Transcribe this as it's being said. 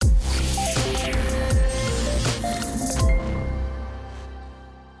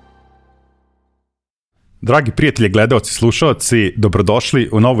Dragi prijatelji, gledaoci, slušaoci, dobrodošli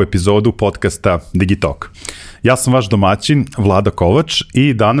u novu epizodu podcasta Digitalk. Ja sam vaš domaćin, Vlada Kovač,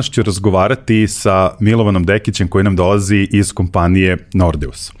 i danas ću razgovarati sa Milovanom Dekićem koji nam dolazi iz kompanije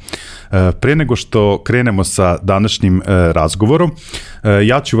Nordeus. Pre nego što krenemo sa današnjim razgovorom,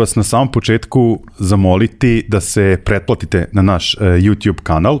 ja ću vas na samom početku zamoliti da se pretplatite na naš YouTube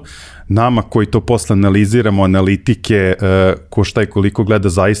kanal. Nama koji to posle analiziramo, analitike, ko šta i koliko gleda,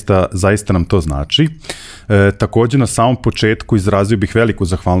 zaista nam to znači. Također na samom početku izrazio bih veliku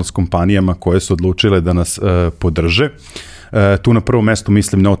zahvalnost kompanijama koje su odlučile da nas podrže. Tu na prvom mestu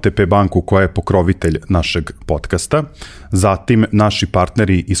mislim na OTP banku koja je pokrovitelj našeg podcasta, zatim naši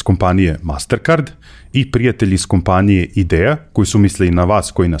partneri iz kompanije Mastercard i prijatelji iz kompanije Idea koji su mislili na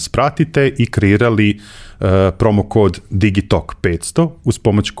vas koji nas pratite i kreirali promo kod Digitalk 500 uz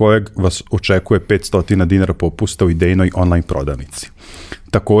pomoć kojeg vas očekuje 500 dinara popusta u Idejnoj online prodavnici.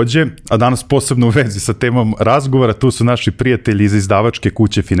 Takođe, a danas posebno u vezi sa temom razgovora, tu su naši prijatelji iz izdavačke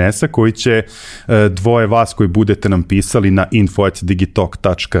kuće Finesa koji će dvoje vas koji budete nam pisali na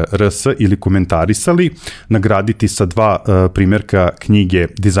info@digitalk.rs ili komentarisali nagraditi sa 2 primjerka knjige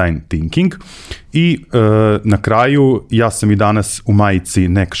Design Thinking. I na kraju, ja sam i danas u majici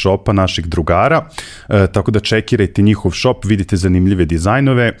Nek Shopa naših drugara, tako da čekirajte njihov shop, vidite zanimljive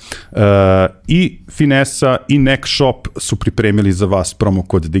dizajnove. I Finesa i Nek Shop su pripremili za vas promo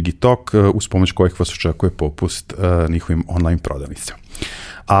kod Digitalk uz pomoć kojih vas očekuje popust njihovim online prodavnicama.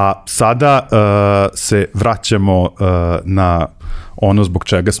 A sada se vraćamo na ono zbog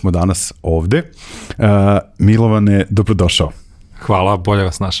čega smo danas ovde. Milovane, dobrodošao. Hvala, bolje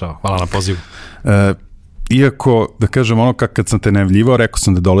vas našao. Hvala na pozivu. Iako, da kažem, ono kad sam te najavljivao, rekao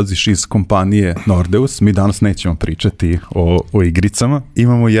sam da dolaziš iz kompanije Nordeus, mi danas nećemo pričati o igricama.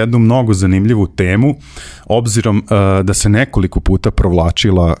 Imamo jednu mnogo zanimljivu temu, obzirom da se nekoliko puta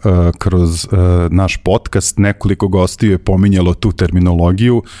provlačila kroz naš podcast, nekoliko gostiju je pominjalo tu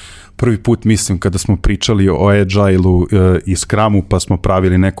terminologiju. Prvi put, mislim, kada smo pričali o Agile-u i Scrumu, pa smo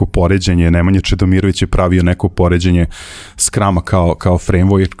pravili neko poređenje, Nemanja Čedomirović je pravio neko poređenje Scruma kao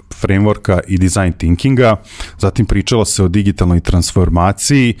frameworka i design thinkinga, zatim pričalo se o digitalnoj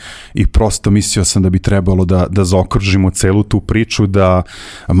transformaciji i prosto mislio sam da bi trebalo da zaokružimo celu tu priču, da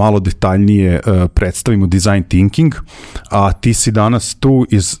malo detaljnije predstavimo design thinking, a ti si danas tu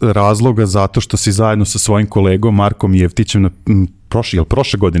iz razloga zato što si zajedno sa svojim kolegom Markom Jevtićem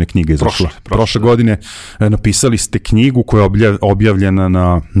prošle godine knjiga izašla? Prošle godine napisali ste knjigu koja je objavljena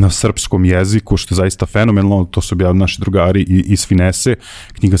na srpskom jeziku, što je zaista fenomenalno, to su objavili naši drugari iz Finese,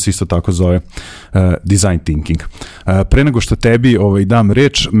 knjiga se isto tako zove Design Thinking. Pre nego što tebi dam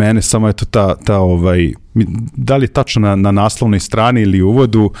reč, mene samo eto da li je tačno na naslovnoj strani ili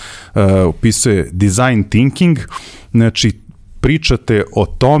uvodu opisuje Design Thinking, znači pričate o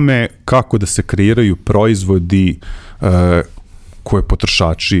tome kako da se kreiraju proizvodi koje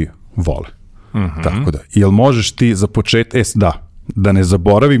potrošači vole. Tako da, jel možeš ti za početak, da ne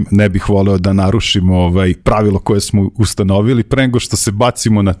zaboravim, ne bih voleo da narušimo pravilo koje smo ustanovili, pre nego što se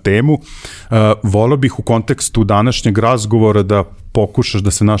bacimo na temu, voleo bih u kontekstu današnjeg razgovora da pokušaš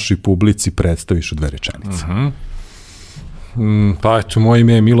da se našoj publici predstaviš u 2 rečenice. Pa eto, moje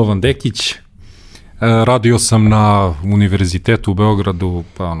ime je Milovan Dekić, radio sam na Univerzitetu u Beogradu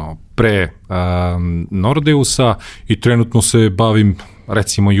pre Nordeusa i trenutno se bavim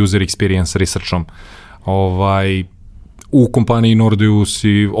recimo user experience researchom u kompaniji Nordeus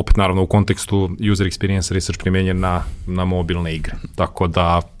i opet naravno u kontekstu user experience research primenjen na mobilne igre. Tako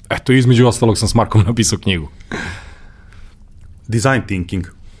da, eto, između ostalog sam s Markom napisao knjigu. Design thinking.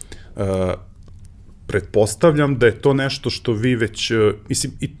 Pretpostavljam da je to nešto što vi već,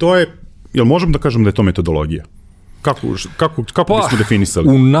 mislim, i to je, jel možemo da kažem da je to metodologija? Kako bismo definisali?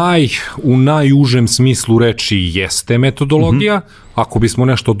 U najužem smislu reči jeste metodologija, ako bismo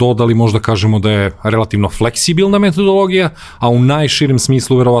nešto dodali možda kažemo da je relativno fleksibilna metodologija, a u najširem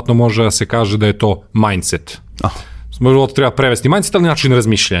smislu verovatno može da se kaže da je to mindset. Možda treba prevesti mindset, ali način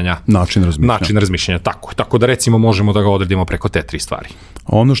razmišljanja. Način razmišljanja, tako da recimo možemo da ga odredimo preko te 3 stvari.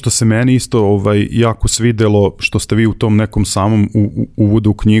 Ono što se meni isto jako svidelo, što ste vi u tom nekom samom uvodu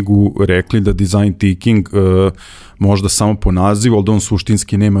u knjigu rekli da design thinking možda samo po nazivu, ali da on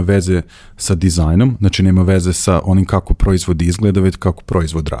suštinski nema veze sa dizajnom, znači nema veze sa onim kako proizvod izgleda, već kako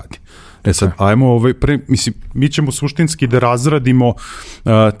proizvod radi. Sad, ajmo, mi ćemo suštinski da razradimo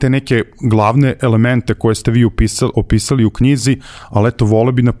te neke glavne elemente koje ste vi opisali u knjizi, ali eto,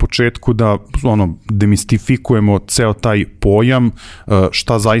 vole bi na početku da demistifikujemo ceo taj pojam,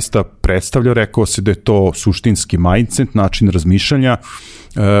 šta zaista predstavlja, rekao se da je to suštinski mindset, način razmišljanja.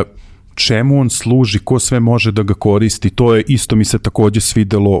 čemu on služi, ko sve može da ga koristi, to je isto mi se takođe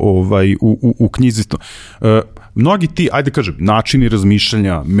svidelo u knjizi. Mnogi ti, ajde kažem, načini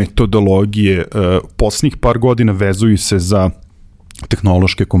razmišljanja, metodologije, posljednjih par godina vezuju se za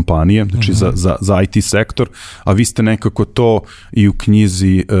tehnološke kompanije, znači za IT sektor, a vi ste nekako to i u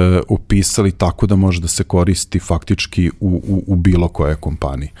knjizi opisali tako da može da se koristi faktički u bilo koje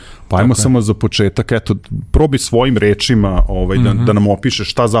kompaniji. Pa ajmo samo za početak, eto, probi svojim rečima da nam opiše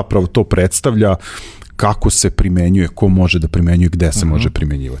šta zapravo to predstavlja, kako se primenjuje, ko može da primenjuje, gde se može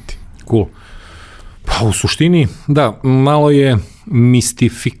primenjivati. Cool. Pa u suštini, da, malo je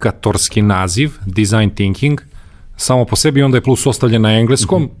mistifikatorski naziv, design thinking, samo po sebi, onda je plus ostavljen na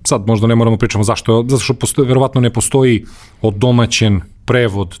engleskom. Sad možda ne moramo pričamo zašto, zato što verovatno ne postoji odomaćen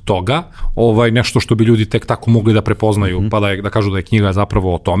prevod toga, nešto što bi ljudi tek tako mogli da prepoznaju, pa da kažu da je knjiga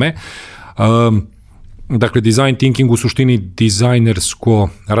zapravo o tome. Dakle, design thinking u suštini dizajnersko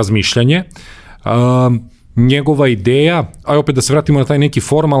razmišljanje. Njegova ideja, a opet da se vratimo na taj neki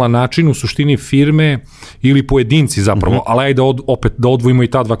formalan način, u suštini firme ili pojedinci zapravo, ali ajde opet da odvojimo i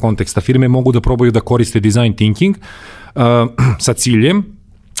ta dva konteksta. Firme mogu da probaju da koriste design thinking sa ciljem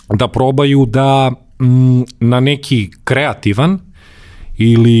da probaju da na neki kreativan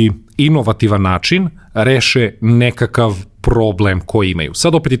ili inovativan način reše nekakav problem koji imaju.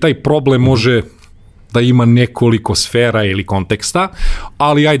 Sad opet i taj problem može da ima nekoliko sfera ili konteksta,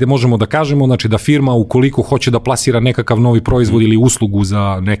 ali ajde možemo da kažemo, znači da firma ukoliko hoće da plasira nekakav novi proizvod ili uslugu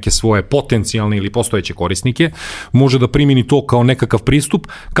za neke svoje potencijalne ili postojeće korisnike, može da primini to kao nekakav pristup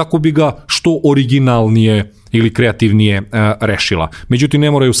kako bi ga što originalnije ili kreativnije rešila. Međutim,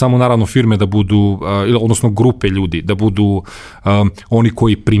 ne moraju samo naravno firme da budu, odnosno grupe ljudi, da budu oni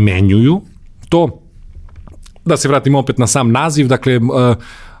koji primenjuju to. Da se vratimo opet na sam naziv, dakle,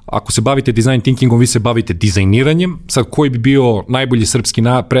 ako se bavite design thinkingom, vi se bavite dizajniranjem. Sad, koji bi bio najbolji srpski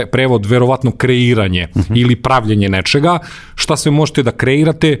prevod? Verovatno kreiranje ili pravljenje nečega. Šta sve možete da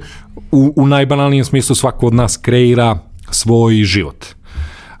kreirate? U najbanalnijem smislu svako od nas kreira svoj život.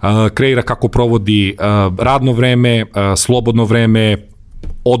 Kreira kako provodi radno vreme, slobodno vreme,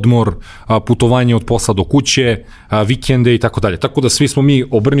 odmor, putovanje od posla do kuće, vikende i tako dalje. Tako da svi smo mi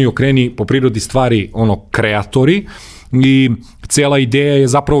obrni okreni po prirodi stvari kreatori. I cela ideja je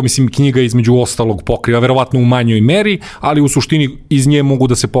zapravo, knjiga između ostalog pokriva, verovatno u manjoj meri, ali u suštini iz nje mogu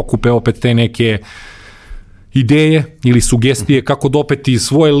da se pokupe opet te neke ideje ili sugestije kako da opet i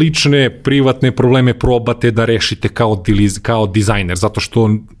svoje lične, privatne probleme probate da rešite kao dizajner, zato što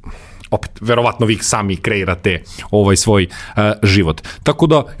opet, verovatno vi sami kreirate svoj život. Tako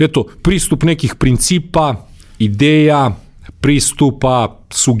da, eto, pristup nekih principa, ideja, pristupa,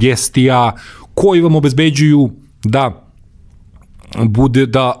 sugestija, koji vam obezbeđuju da bude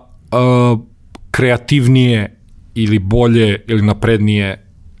da kreativnije ili bolje ili naprednije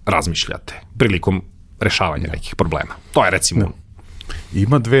razmišljate prilikom rešavanja nekih problema. To je recimo...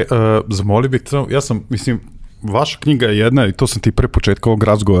 Ima dve, zamolio bih, ja sam, vaša knjiga je jedna, i to sam ti pre početka ovog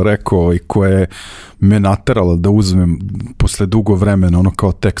razgovora rekao, i koja me naterala da uzmem posle dugo vremena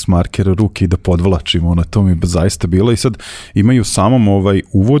kao tekst marker ruke i da podvlačim, to mi zaista bilo. I sad imaju u samom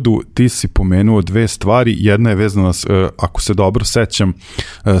uvodu, ti si pomenuo dve stvari, jedna je vezana, ako se dobro sećam,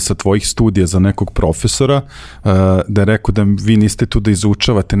 sa tvojih studija za nekog profesora, da je rekao da vi niste tu da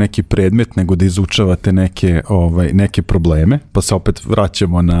izučavate neki predmet, nego da izučavate neke probleme, pa se opet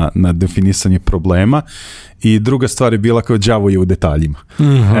vraćamo na definisanje problema. I druga stvar je bila kao đavo je u detaljima.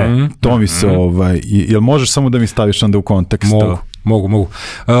 To mi se, jel možeš samo da mi staviš onda u kontekst? Mogu.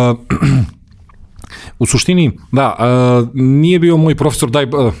 U suštini, da, nije bio moj profesor,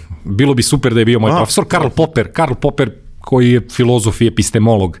 bilo bi super da je bio moj profesor, Karl Popper, koji je filozof i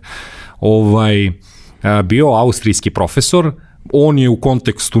epistemolog, bio austrijski profesor, on je u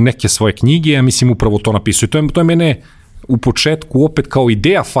kontekstu neke svoje knjige, ja mislim upravo to napisao. To je mene u početku opet kao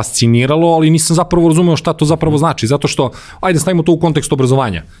ideja fasciniralo, ali nisam zapravo razumeo šta to zapravo znači, zato što, ajde stavimo to u kontekst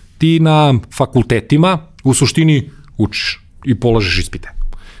obrazovanja. Ti na fakultetima u suštini učiš i polažeš ispite.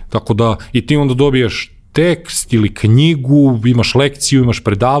 Tako da i ti onda dobiješ tekst ili knjigu, imaš lekciju, imaš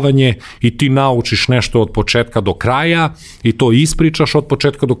predavanje i ti naučiš nešto od početka do kraja i to ispričaš od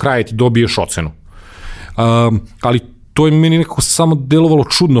početka do kraja i ti dobiješ ocenu. Ali to je meni nekako samo delovalo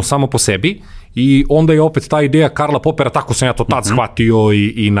čudno samo po sebi. I onda je opet ta ideja Karla Popera, tako sam ja to tad shvatio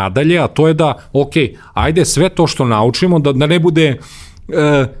i nadalje, a to je da, ajde sve to što naučimo, da ne bude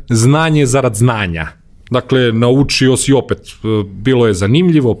znanje zarad znanja. Dakle, naučio si opet, bilo je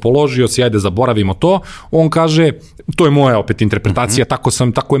zanimljivo, položio si, ajde zaboravimo to. On kaže, to je moja opet interpretacija,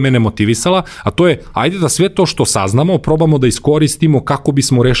 tako je mene motivisala, a to je, ajde da sve to što saznamo, probamo da iskoristimo kako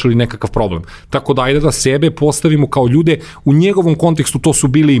bismo rešili nekakav problem. Tako da, ajde da sebe postavimo kao ljude, u njegovom kontekstu to su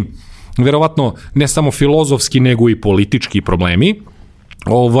bili verovatno ne samo filozofski, nego i politički problemi.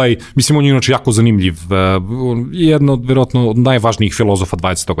 Mislim, on je inače jako zanimljiv, jedno od verovatno od najvažnijih filozofa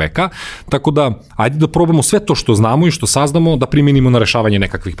 20. veka, tako da ajde da probamo sve to što znamo i što saznamo da primenimo na rešavanje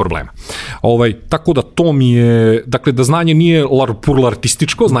nekakvih problema. Tako da to mi je, dakle da znanje nije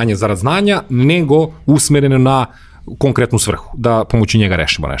purlartističko, znanje zarad znanja, nego usmereno na konkretnu svrhu, da pomoću njega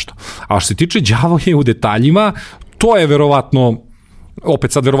rešimo nešto. A što se tiče đavo je u detaljima, to je verovatno,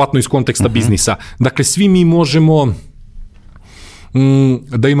 opet sad verovatno iz konteksta biznisa, dakle svi mi možemo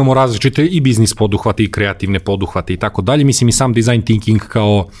da imamo različite i biznis poduhvate i kreativne poduhvate i tako dalje. Mislim i sam design thinking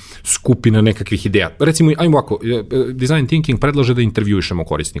kao skupina nekakvih ideja. Recimo, ajmo ovako, design thinking predlaže da intervjuišemo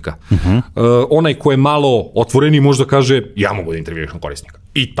korisnika. Onaj ko je malo otvoreni možda kaže ja mogu da intervjuišem korisnika.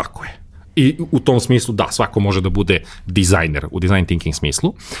 I tako je. I u tom smislu, da, svako može da bude dizajner u design thinking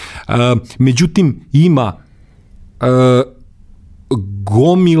smislu. Međutim, ima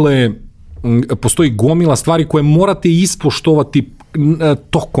postoji gomila stvari koje morate ispoštovati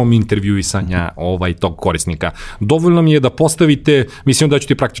tokom intervjuisanja tog korisnika. Dovoljno mi je da postavite, mislim da ću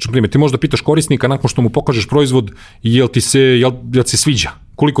ti praktično primjer, ti možda pitaš korisnika nakon što mu pokažeš proizvod, jel ti se sviđa,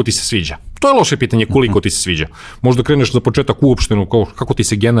 koliko ti se sviđa. To je loše pitanje, koliko ti se sviđa. Možda kreneš za početak uopšteno, kako ti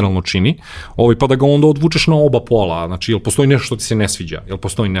se generalno čini, pa da ga onda odvučeš na oba pola, znači jel postoji nešto što ti se ne sviđa, jel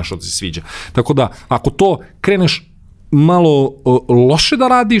postoji nešto što ti se sviđa. Tako da, ako to kreneš malo loše da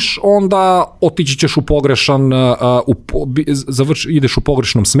radiš, onda otići ćeš u pogrešan, ideš u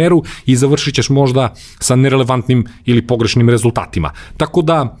pogrešnom smeru i završit ćeš možda sa nerelevantnim ili pogrešnim rezultatima. Tako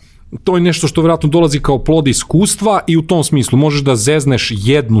da, to je nešto što vjerojatno dolazi kao plod iskustva i u tom smislu možeš da zezneš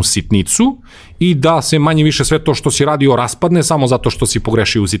jednu sitnicu i da se manje više sve to što si radio raspadne samo zato što si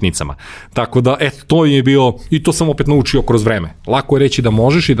pogrešio u sitnicama. Tako da, to je bio, i to sam opet naučio kroz vreme. Lako je reći da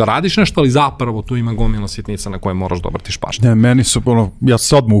možeš i da radiš nešto, ali zapravo tu ima gomila sitnica na koje moraš da obratiš pažnju. Ne, meni su, ja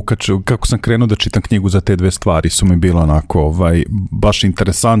se odmah ukačio, kako sam krenuo da čitam knjigu za te dve stvari, su mi bilo onako, baš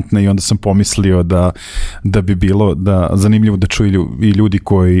interesantne i onda sam pomislio da bi bilo zanimljivo da čuju i ljudi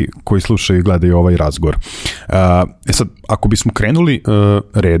koji slušaju i gledaju ovaj razgovor. Sad, ako bismo krenuli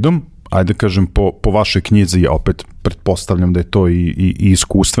redom, ajde kažem po vašoj knjizi, ja opet pretpostavljam da je to i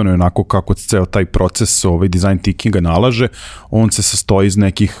iskustveno, onako kako ceo taj proces design thinkinga nalaže, on se sastoji iz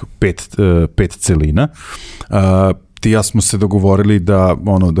nekih pet celina. Ti i ja smo se dogovorili da,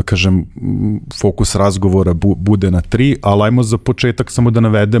 da kažem, fokus razgovora bude na 3, ali ajmo za početak samo da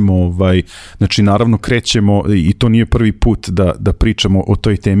navedemo, znači naravno krećemo, i to nije prvi put da pričamo o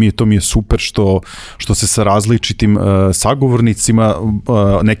toj temi, i to mi je super što se sa različitim sagovornicima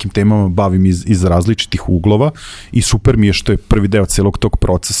nekim temama bavim iz različitih uglova, i super mi je što je prvi deo celog tog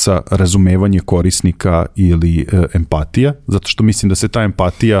procesa razumevanje korisnika ili empatija, zato što mislim da se ta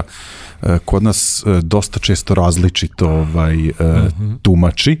empatija kod nas dosta često različito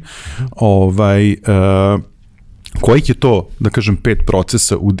tumači. Kojih je to, da kažem, 5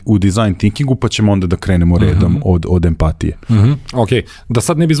 procesa u design thinkingu, pa ćemo onda da krenemo redom od empatije. Ok, da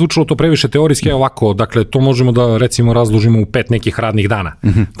sad ne bi zvučalo to previše teorijski, ovako, dakle, to možemo da recimo razložimo u 5 nekih radnih dana.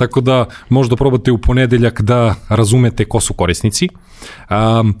 Tako da možda probate u ponedeljak da razumete ko su korisnici.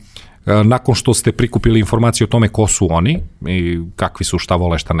 Nakon što ste prikupili informacije o tome ko su oni i kakvi su, šta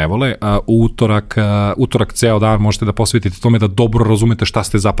vole, šta ne vole, utorak ceo dan možete da posvetite tome da dobro razumete šta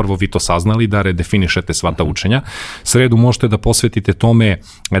ste zapravo vi to saznali, da redefinišete sva ta učenja. Sredu možete da posvetite tome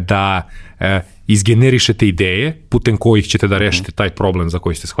da izgenerišete ideje putem kojih ćete da rešite taj problem za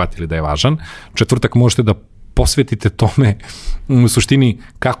koji ste shvatili da je važan. Četvrtak možete da posvetite tome u suštini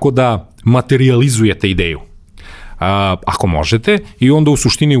kako da materializujete ideju, ako možete, i onda u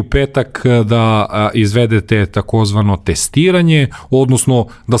suštini u petak da izvedete takozvano testiranje, odnosno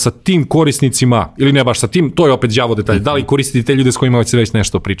da sa tim korisnicima, ili ne baš sa tim, to je opet đavo detalj, da li koristite te ljude s kojima ste već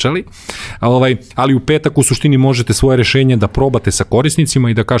nešto pričali, ali u petak u suštini možete svoje rešenje da probate sa korisnicima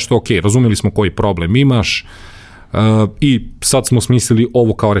i da kažete, ok, razumeli smo koji problem imaš, i sad smo smislili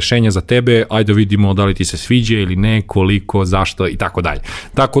ovo kao rešenje za tebe, ajde vidimo da li ti se sviđa ili ne, koliko, zašto i tako dalje.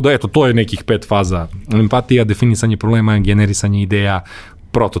 Tako da, eto, to je nekih 5 faza. Empatija, definisanje problema, generisanje ideja,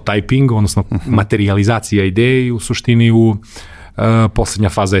 prototyping, odnosno materializacija ideje, i u suštini poslednja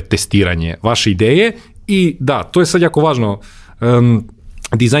faza je testiranje vaše ideje. I da, to je sad jako važno.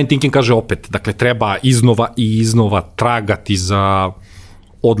 Design thinking kaže opet, dakle, treba iznova i iznova tragati za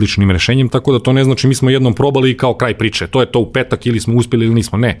odličnim rešenjem, tako da to ne znači mi smo jednom probali i kao kraj priče, to je to u petak, ili smo uspjeli ili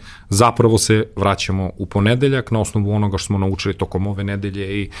nismo, ne. Zapravo se vraćamo u ponedeljak na osnovu onoga što smo naučili tokom ove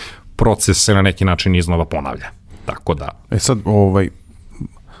nedelje i proces se na neki način iznova ponavlja. Tako da... Sad,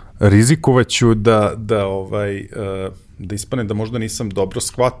 rizikovaću da ispane da možda nisam dobro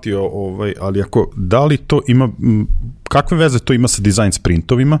shvatio, ali da li to ima, kakve veze to ima sa design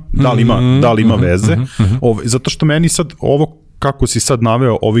sprintovima? Da li ima veze? Zato što meni sad ovo, kako si sad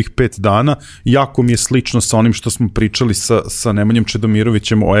naveo ovih 5 dana, jako mi je slično sa onim što smo pričali sa Nemanjom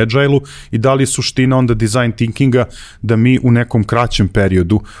Čedomirovićem o Agile-u i da li je suština onda design thinkinga da mi u nekom kraćem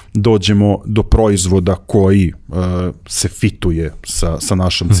periodu dođemo do proizvoda koji se fituje sa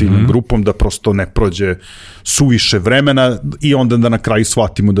našom ciljnom grupom, da prosto ne prođe suviše vremena i onda da na kraju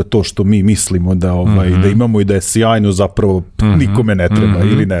shvatimo da to što mi mislimo da imamo i da je sjajno zapravo nikome ne treba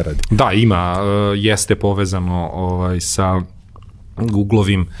ili ne radi. Da, jeste povezano sa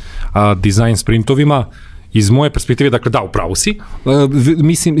Google-ovim design sprintovima. Iz moje perspektive, dakle da, upravo si,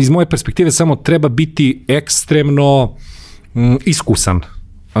 mislim, iz moje perspektive samo treba biti ekstremno iskusan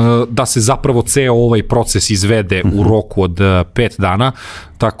da se zapravo ceo ovaj proces izvede u roku od 5 dana,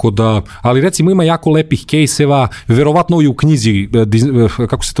 tako da, ali recimo ima jako lepih kejseva, verovatno i u knjizi,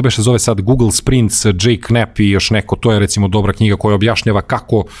 kako se to beše zove sad, Google Sprints, Jake Knapp i još neko, to je recimo dobra knjiga koja objašnjava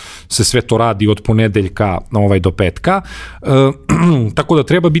kako se sve to radi od ponedeljka do petka, tako da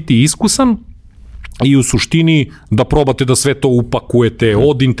treba biti iskusan i u suštini da probate da sve to upakujete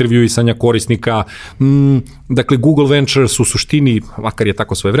od intervjuisanja korisnika. Dakle, Google Ventures u suštini, makar je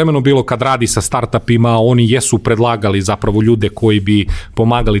tako svojevremeno bilo, kad radi sa startupima, oni jesu predlagali zapravo ljude koji bi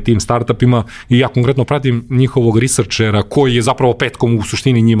pomagali tim startupima i ja konkretno pratim njihovog researchera koji je zapravo petkom u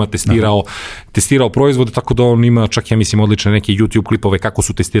suštini njima testirao proizvode, tako da on ima čak, ja mislim, odlične neke YouTube klipove kako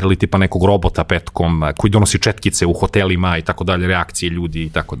su testirali tipa nekog robota petkom koji donosi četkice u hotelima i tako dalje, reakcije ljudi i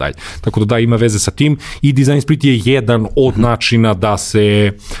tako dalje. Tako da ima veze sa tim i design sprint je jedan od načina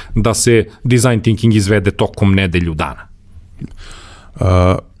da se design thinking izvede tokom nedelju dana.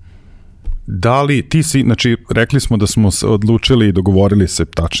 Da li, ti si, znači, rekli smo da smo se odlučili i dogovorili se,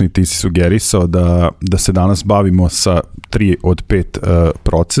 tačnije ti si sugerisao da se danas bavimo sa 3 od 5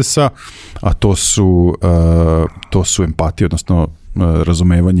 procesa, a to su empatija, odnosno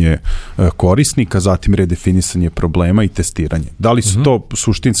razumevanje korisnika, zatim redefinisanje problema i testiranje. Da li su to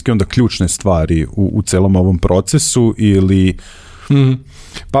suštinski onda ključne stvari u celom ovom procesu ili...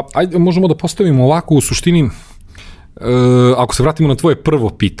 Pa, ajde, možemo da postavimo ovako u suštini, ako se vratimo na tvoje prvo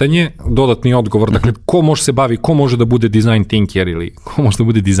pitanje, dodatni odgovor, dakle, ko može se bavi, ko može da bude design thinker ili ko može da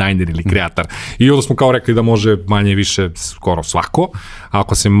bude dizajner ili kreator. I onda smo kao rekli da može manje više skoro svako,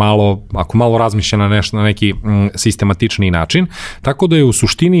 ako malo razmišlja na neki sistematični način. Tako da je u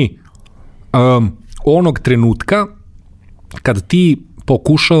suštini onog trenutka kad ti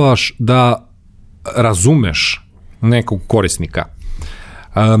pokušavaš da razumeš nekog korisnika,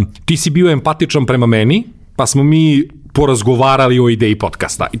 ti si bio empatičan prema meni, pa smo mi porazgovarali o ideji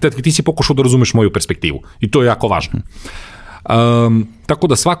podcasta. I ti si pokušao da razumeš moju perspektivu. I to je jako važno. Tako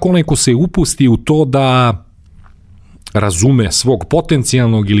da svako onaj ko se upusti u to da razume svog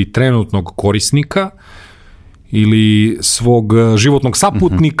potencijalnog ili trenutnog korisnika ili svog životnog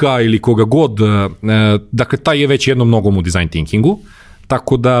saputnika ili koga god, dakle, taj je već jednom nogom u design thinkingu.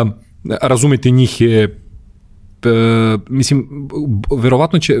 Tako da razumeti njih je, mislim,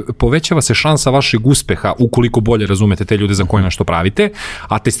 verovatno povećava se šansa vašeg uspeha ukoliko bolje razumete te ljude za koje nešto pravite,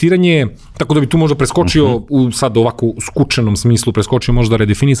 a testiranje, tako da bi tu možda preskočio u sad ovako u skučenom smislu, preskočio možda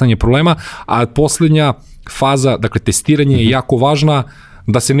redefinisanje problema, a poslednja faza, dakle testiranje je jako važna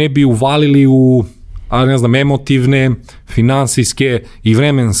da se ne bi uvalili u, ne znam, emotivne, finansijske i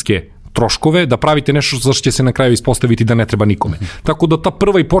vremenske troškove, da pravite nešto za što će se na kraju ispostaviti da ne treba nikome. Tako da ta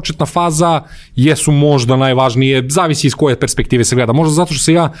prva i početna faza jesu možda najvažnije, zavisi iz koje perspektive se gleda. Možda zato što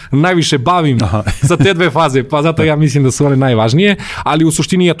se ja najviše bavim sa te dve faze, pa zato ja mislim da su one najvažnije, ali u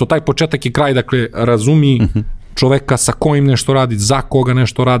suštini je to, taj početak i kraj, dakle, razumi čoveka sa kojim nešto radiš, za koga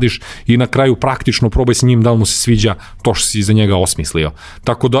nešto radiš i na kraju praktično probaj s njim da li mu se sviđa to što si za njega osmislio.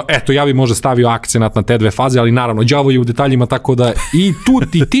 Tako da, eto, ja bih možda stavio akcenat na te dve faze, ali naravno, đavo je u detaljima, tako da i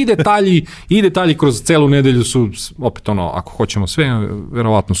ti detalji kroz celu nedelju su, opet ako hoćemo sve,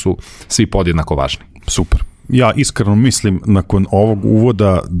 verovatno su svi podjednako važni. Super. Ja iskreno mislim nakon ovog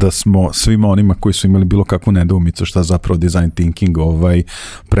uvoda da smo svima onima koji su imali bilo kakvu nedoumicu šta zapravo design thinking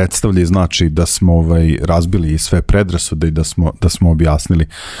predstavlja, znači da smo razbili sve predrasude i da smo objasnili.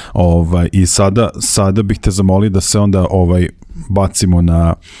 I sada bih te zamolio da se onda bacimo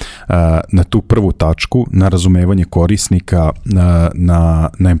na tu prvu tačku, na razumevanje korisnika, na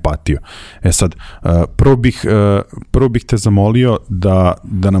empatiju. Sad, prvo bih te zamolio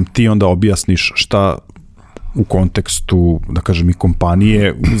da nam ti onda objasniš šta u kontekstu, da kažem, i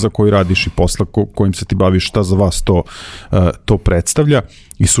kompanije za koju radiš i posla kojim se ti baviš, šta za vas to predstavlja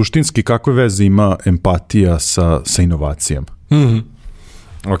i suštinski kakve veze ima empatija sa inovacijama?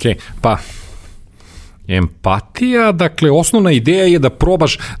 Ok, pa empatija, dakle, osnovna ideja je da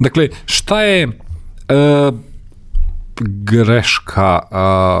probaš, dakle, šta je greška,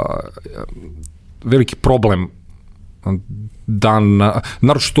 veliki problem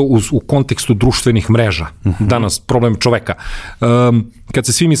naročito u kontekstu društvenih mreža, danas problem čoveka. Kad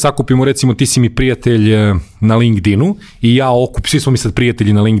se svi mi sakupimo, recimo ti si mi prijatelj na LinkedInu i ja svi smo mi sad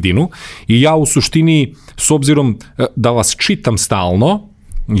prijatelji na LinkedInu i ja u suštini, s obzirom da vas čitam stalno,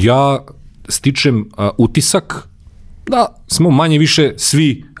 ja stičem utisak da smo manje više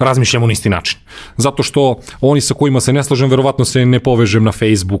svi razmišljamo na isti način. Zato što oni sa kojima se ne slažem, verovatno se ne povežem na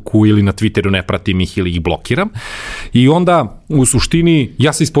Facebooku ili na Twitteru, ne pratim ih ili ih blokiram. I onda u suštini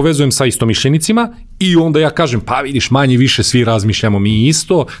ja se ispovezujem sa istomišljenicima i onda ja kažem, pa vidiš, manje više svi razmišljamo mi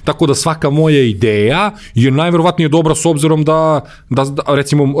isto, tako da svaka moja ideja je najverovatnije dobra s obzirom da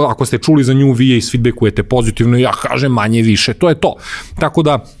recimo, ako ste čuli za nju, vi je isfeedbackujete pozitivno, ja kažem manje više, to je to. Tako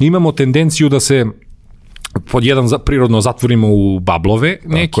da imamo tendenciju da se pod jedan prirodno zatvorimo u bablove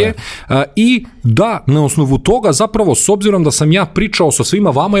neke i da na osnovu toga zapravo s obzirom da sam ja pričao sa svima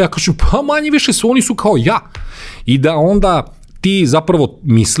vama, ja kažem pa manje više oni su kao ja i da onda ti zapravo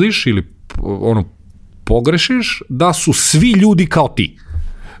misliš ili pogrešiš da su svi ljudi kao ti.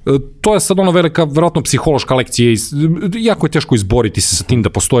 To je sad velika, verovatno psihološka lekcija, jako je teško izboriti se sa tim da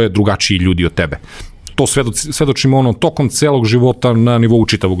postoje drugačiji ljudi od tebe. To svedočimo tokom celog života na nivou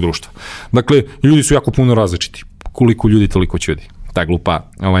čitavog društva. Dakle, ljudi su jako puno različiti. Koliko ljudi, toliko ćudi. Ta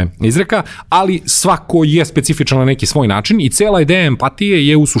glupa izreka, ali svako je specifičan na neki svoj način i cela ideja empatije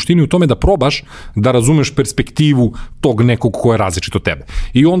je u suštini u tome da probaš da razumeš perspektivu tog nekog ko je različit od tebe.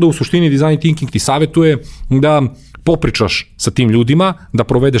 I onda u suštini design thinking ti savjetuje da popričaš sa tim ljudima, da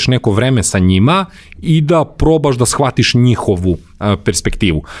provedeš neko vreme sa njima i da probaš da shvatiš njihovu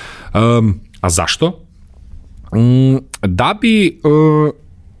perspektivu. A zašto? Da bi,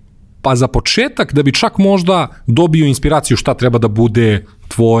 pa za početak, da bi čak možda dobio inspiraciju šta treba da bude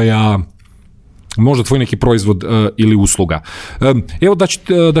možda tvoj neki proizvod ili usluga. Evo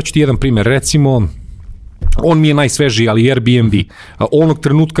daću ti jedan primjer, recimo, on mi je najsvežiji, ali Airbnb. Onog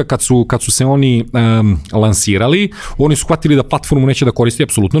trenutka kad su se oni lansirali, oni su shvatili da platformu neće da koristi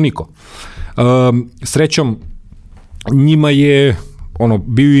apsolutno niko. Srećom, njima je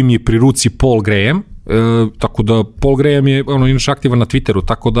bio im je pri ruci Paul Graham, tako da Paul Graham je inače aktivan na Twitteru,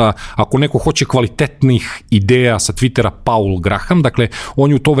 tako da ako neko hoće kvalitetnih ideja sa Twittera, Paul Graham, dakle on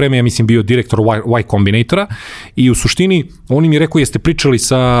je u to vreme, ja mislim, bio direktor Y Combinatora i u suštini on im je rekao, jeste pričali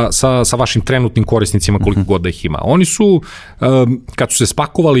sa vašim trenutnim korisnicima koliko god da ih ima. Oni su, kad su se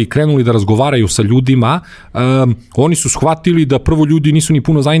spakovali i krenuli da razgovaraju sa ljudima, oni su shvatili da prvo ljudi nisu ni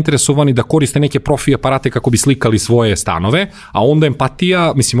puno zainteresovani da koriste neke profi aparate kako bi slikali svoje stanove, a onda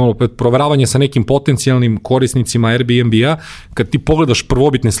empatija, mislim, proveravanje sa nekim potencijalnim korisnicima Airbnb-a, kad ti pogledaš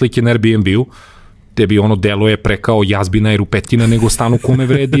prvobitne slike na Airbnb-u, tebi deluje pre kao jazbina i rupetina nego stan u kome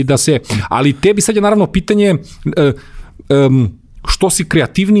vredi da se... Ali tebi sad je naravno pitanje što si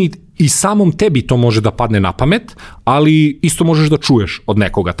kreativniji i samom tebi to može da padne na pamet, ali isto možeš da čuješ od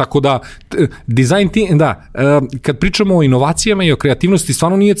nekoga. Tako da, kad pričamo o inovacijama i o kreativnosti,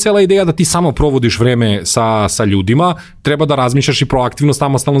 stvarno nije cela ideja da ti samo provodiš vreme sa ljudima, treba da razmišljaš i proaktivno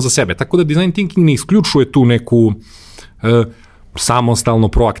samostalno za sebe. Tako da design thinking ne isključuje tu neku samostalno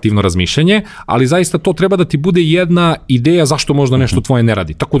proaktivno razmišljanje, ali zaista to treba da ti bude jedna ideja zašto možda nešto tvoje ne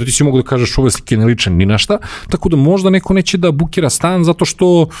radi. Tako da ti si mogu da kažeš ove slike ne liče ni na šta, tako da možda neko neće da bukira stan zato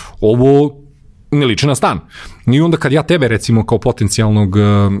što ovo ne liči na stan. I onda kad ja tebe recimo kao potencijalnog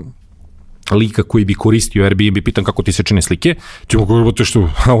lika koji bi koristio Airbnb, pitam kako ti se čine slike, ti mogu govoriti što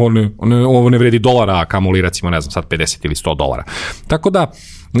ovo ne vredi dolara, a kamoli recimo, ne znam, sad 50 ili $100. Tako da,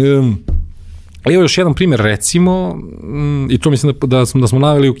 evo još jedan primjer, recimo, i to mislim da smo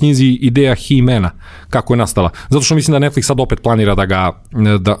naveli u knjizi ideja He-Mana, kako je nastala. Zato što mislim da Netflix sad opet planira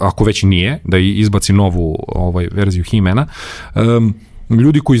da ako već nije, da izbaci novu verziju He-Mana.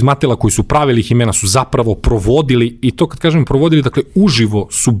 Ljudi koji iz Matela, koji su pravili He-Mana, su zapravo provodili, i to kad kažem provodili, dakle uživo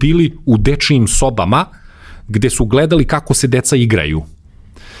su bili u dečijim sobama gde su gledali kako se deca igraju.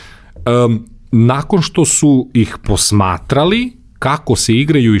 Nakon što su ih posmatrali kako se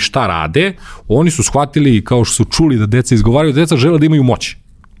igraju i šta rade, oni su shvatili, kao što su čuli da deca izgovaraju, da deca žele da imaju moć.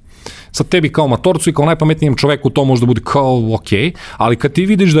 Sad tebi kao matorcu i kao najpametnijem čoveku to možda bude kao ok, ali kad ti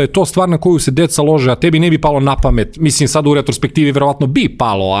vidiš da je to stvar na koju se deca lože, a tebi ne bi palo na pamet, mislim sad u retrospektivi verovatno bi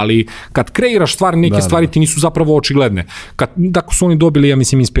palo, ali kad kreiraš stvari, neke stvari ti nisu zapravo očigledne. Tako su oni dobili, ja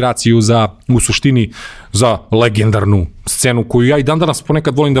mislim, inspiraciju u suštini za legendarnu scenu koju ja i dan danas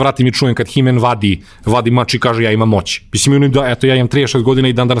ponekad volim da vratim i čujem kad He-Man vadi mač i kaže ja imam moć. Mislim, ja imam 36 godina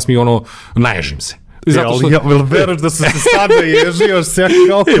i dan danas mi naježim se. Zato što... Jel veraš da sam se sada ježio, se ja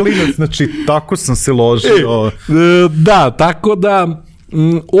kao klinac, znači tako sam se ložio. Da, tako da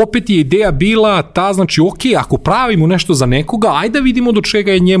opet je ideja bila ta, znači ok, ako pravimo nešto za nekoga, ajde da vidimo do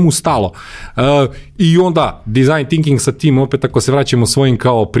čega je njemu stalo. I onda design thinking sa tim, opet ako se vraćamo svojim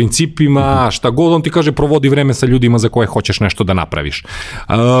kao principima, šta god, on ti kaže provodi vreme sa ljudima za koje hoćeš nešto da napraviš.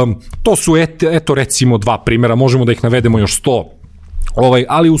 To su eto recimo 2 primjera, možemo da ih navedemo još 100.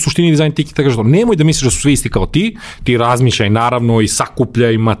 Ali u suštini design thinking kaže to, nemoj da misliš da su svi isti kao ti razmišljaj naravno i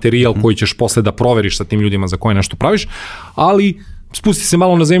sakupljaj materijal koji ćeš posle da proveriš sa tim ljudima za koje nešto praviš, ali spusti se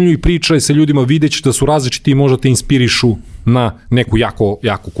malo na zemlju i pričaj sa ljudima, vidjet ćeš da su različiti i možda te inspirišu na neku jako,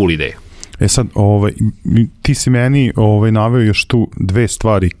 jako cool ideju. Sad, ti si meni naveo još tu 2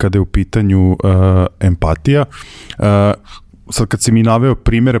 stvari kada je u pitanju empatija. Sad kad si mi naveo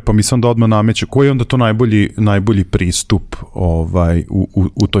primere, pa mi sam da odmah nameće, koji je onda to najbolji pristup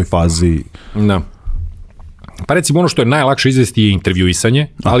u toj fazi? Da. Pa recimo ono što je najlakše izvesti je intervjuisanje,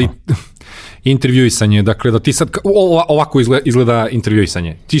 ali intervjuisanje, dakle da ti sad, ovako izgleda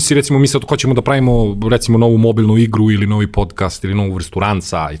intervjuisanje. Ti si recimo, mi sad hoćemo da pravimo recimo novu mobilnu igru ili novi podcast ili novu vrstu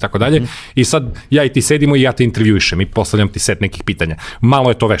ranca i tako dalje i sad ja i ti sedimo i ja te intervjuišem i postavljam ti set nekih pitanja. Malo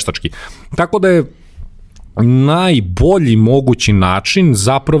je to veštački. Tako da je najbolji mogući način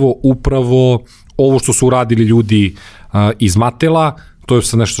zapravo upravo ovo što su uradili ljudi iz Matela, to je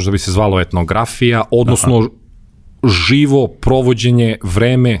sad nešto što bi se zvalo etnografija, odnosno živo provođenje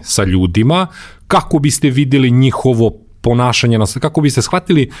vreme sa ljudima, kako biste videli njihovo ponašanje, kako biste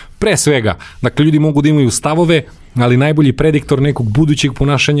shvatili pre svega, dakle ljudi mogu da imaju stavove, ali najbolji prediktor nekog budućeg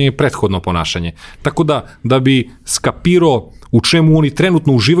ponašanja je prethodno ponašanje. Tako da bi skapirao u čemu oni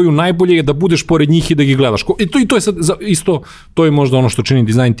trenutno uživaju, najbolje je da budeš pored njih i da ih gledaš. I to je sad isto, to je možda ono što čini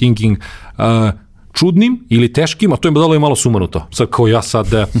design thinking čudnim ili teškim, a to je malo sumanuto. Sad kao ja sad,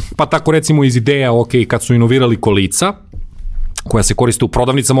 pa tako recimo iz ideja, ok, kad su inovirali kolica, koja se koriste u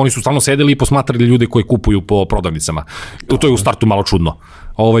prodavnicama, oni su stalno sedeli i posmatrali ljude koji kupuju po prodavnicama. To je u startu malo čudno.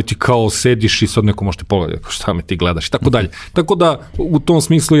 Ti kao sediš i sad neko možete pogledati, šta me ti gledaš i tako dalje. Tako da u tom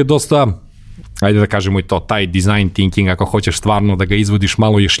smislu je dosta, ajde da kažemo i to, taj design thinking, ako hoćeš stvarno da ga izvodiš,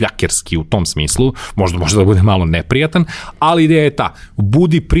 malo je šljakerski u tom smislu, možda može da bude malo neprijatan, ali ideja je ta,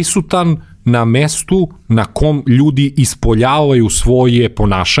 budi prisutan na mestu na kom ljudi ispoljavaju svoje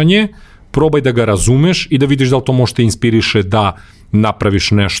ponašanje, probaj da ga razumeš i da vidiš da li to može te inspiriše da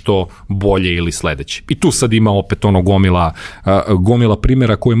napraviš nešto bolje ili sledeće. I tu sad ima opet gomila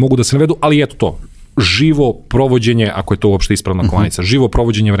primjera koje mogu da se navedu, ali eto to, živo provođenje, ako je to uopšte ispravna kovanica, živo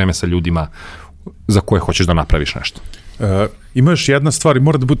provođenje vreme sa ljudima za koje hoćeš da napraviš nešto. Ima još jedna stvar i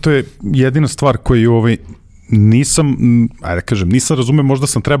mora da bude, to je jedina stvar koju nisam razumeo, možda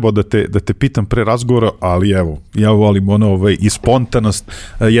sam trebao da te pitam pre razgovora, ali evo, ja volim i spontanost.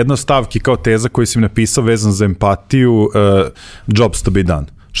 Jedna stavki kao teza koju si mi napisao vezan za empatiju, jobs to be done.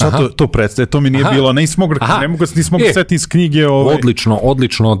 Šta to predstavlja? To mi nije bilo, nismo mogli setiti iz knjige.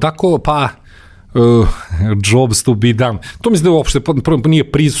 Odlično. Tako, pa, jobs to be done. To mislim da uopšte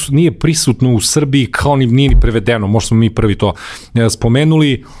nije prisutno u Srbiji, kao nije ni prevedeno, možda smo mi prvi to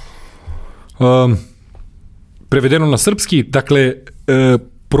spomenuli. Prevedeno na srpski, dakle,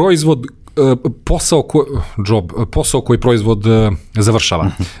 proizvod, posao koji proizvod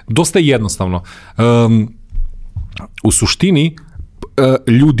završava. Dosta je jednostavno. U suštini,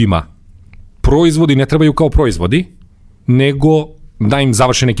 ljudima proizvodi ne trebaju kao proizvodi, nego da im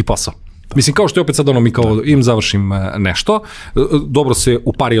završi neki posao. Mislim, kao što je opet sad mi kao im završim nešto, dobro se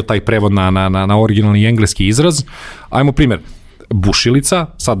upario taj prevod na originalni engleski izraz. Ajmo primjer. Bušilica,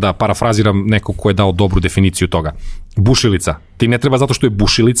 sad da parafraziram nekog ko je dao dobru definiciju toga. Bušilica, ti ne treba zato što je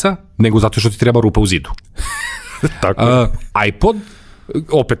bušilica, nego zato što ti treba rupa u zidu. Tako. iPod,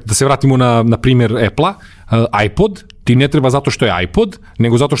 opet da se vratimo na primjer Apple-a, iPod ti ne treba zato što je iPod,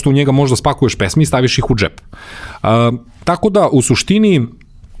 nego zato što u njega možda spakuješ pesmi i staviš ih u džep. Tako da, u suštini,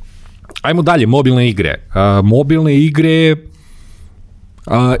 ajmo dalje, mobilne igre. Mobilne igre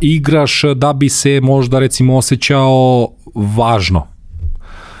igraš da bi se možda recimo osjećao važno.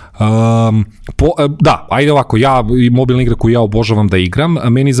 Ajde ovako, ja mobilna igra koju ja obožavam da igram,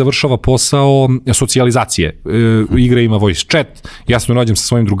 meni završava posao socijalizacije. Igra ima voice chat, ja se nađem sa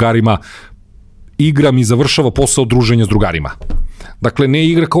svojim drugarima, igra mi završava posao druženja s drugarima. Dakle, ne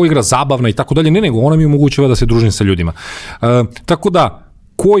igra kao igra zabavna i tako dalje, nego ona mi omogućava da se družim sa ljudima. Tako da,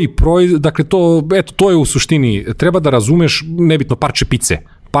 dakle, to je u suštini, treba da razumeš, nebitno,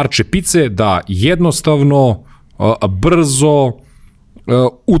 parče pice da jednostavno, brzo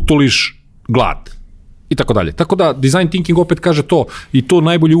utoliš glad. i tako dalje. Tako da design thinking opet kaže to i to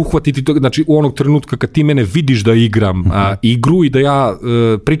najbolje uhvatiti, znači u onog trenutka kad ti mene vidiš da igram igru i da ja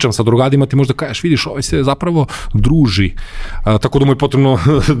pričam sa drugadima, ti možda kažeš, vidiš, ovaj se zapravo druži, tako da mu je potrebno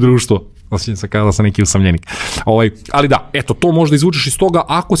društvo. Osjećam se kada sam neki usamljenik. Ali da, eto, to možda izvučeš iz toga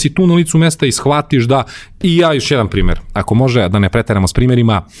ako si tu na licu mesta i shvatiš da, i ja još jedan primjer, ako može da ne preteramo s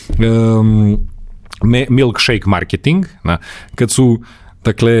primjerima, milkshake marketing, kad su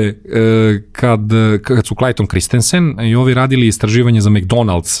dakle, kad su Clayton Christensen i ovi radili istraživanje za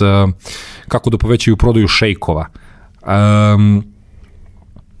McDonald's kako da povećaju prodaju šejkova.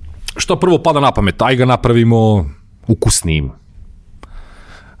 Što prvo pada na pamet? Aj ga napravimo ukusnijim,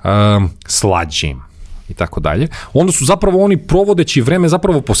 slađim i tako dalje. Onda su zapravo oni provodeći vreme,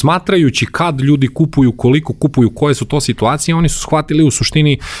 zapravo posmatrajući kad ljudi kupuju, koliko kupuju, koje su to situacije, oni su shvatili u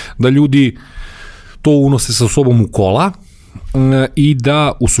suštini da ljudi to unose sa sobom u kola i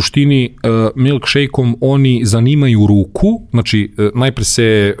da u suštini milkshake-om oni zanimaju ruku, znači najpre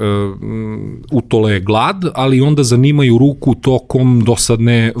se utole glad, ali onda zanimaju ruku tokom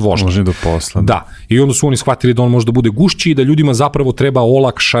dosadne vožnje. Može do posla. Da, i onda su oni shvatili da on može da bude gušći i da ljudima zapravo treba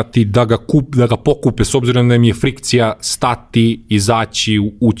olakšati da ga pokupe, s obzirom da im je frikcija stati,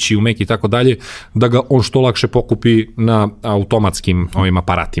 izaći, ući u mek i tako dalje, da ga on što lakše pokupi na automatskim ovim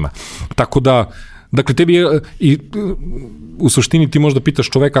aparatima. Tako da, dakle, tebi je, i u suštini ti možda pitaš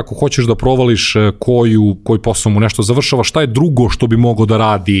čoveka ako hoćeš da provališ koji posao mu nešto završava, šta je drugo što bi mogao da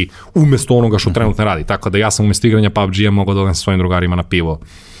radi umesto onoga što trenutno radi. Tako da ja sam umesto igranja PUBG-a mogao da odem sa svojim drugarima na pivo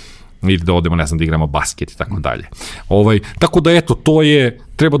ili da odemo, ne znam, da igramo basket i tako dalje. Tako da eto, to je,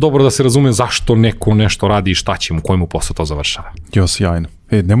 treba dobro da se razume zašto neko nešto radi i šta će mu, koji mu posao to završava. Jo, sjajno.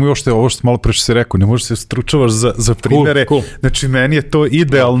 Nemoj ošte ovo što malo pre što si rekao, ne možeš se stručavaš za primere. Cool. Znači, meni je to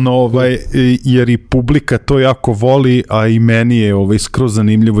idealno, jer i publika to jako voli, a i meni je skroz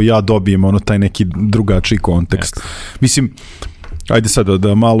zanimljivo, ja dobijem taj neki drugačiji kontekst. Yes. Mislim, ajde sad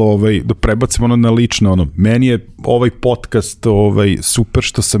da malo da prebacimo na lično, meni je ovaj podcast super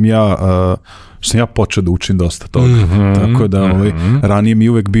što sam ja počeo da učim dosta toga. Tako da ranije mi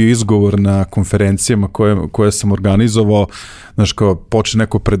uvek bio izgovor na konferencijama koje sam organizovao, znaš, kao počne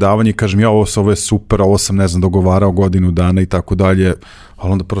neko predavanje i kažem, ovo je super, ovo sam, ne znam, dogovarao godinu dana i tako dalje,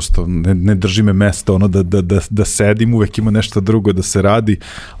 ali onda prosto ne drži me mesta da sedim, uvek ima nešto drugo da se radi,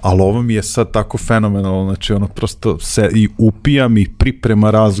 ali ovo mi je sad tako fenomenalno, znači prosto se i upijam i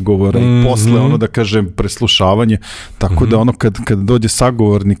priprema razgovora i posle da kažem preslušavanje, tako da kad dođe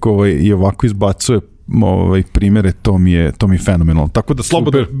sagovornik i ovako izbacuje primere, to mi je fenomenalno. Tako da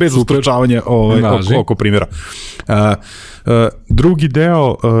slobodno, bez ustručavanja oko primjera.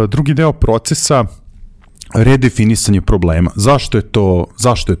 Drugi deo procesa, redefinisanje problema. Zašto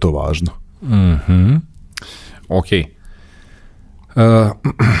je to važno? Ok.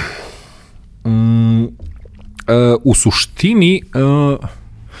 U suštini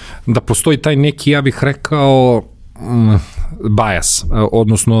da postoji taj neki, ja bih rekao, bias,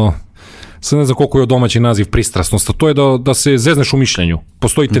 odnosno sad ne znam koliko je domaći naziv pristrasnost, a to je da se zezneš u mišljenju.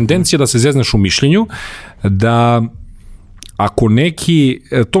 Postoji tendencija da se zezneš u mišljenju, da ako neki,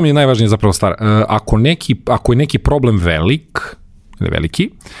 to mi je najvažnije zapravo stvar, ako je neki problem veliki,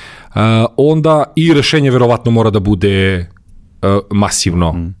 onda i rešenje verovatno mora da bude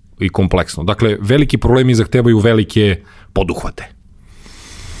masivno i kompleksno. Dakle, veliki problemi zahtevaju velike poduhvate.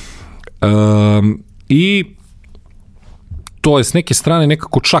 I to je s neke strane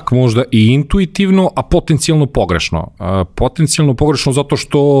nekako čak možda i intuitivno, a potencijalno pogrešno. Potencijalno pogrešno zato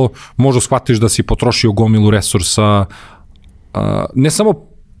što možda shvatiš da si potrošio gomilu resursa, ne samo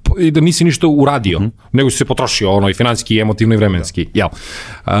i da nisi ništa uradio, nego si se potrošio i finansijski, i emotivno i vremenski. Jel?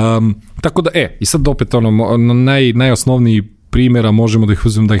 Tako da, i sad opet najosnovniji primjera, možemo da ih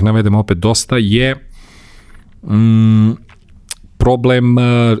uzmem, da ih navedemo opet dosta, je problem,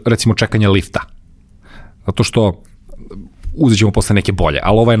 recimo, čekanja lifta. Zato što uzet ćemo posle neke bolje,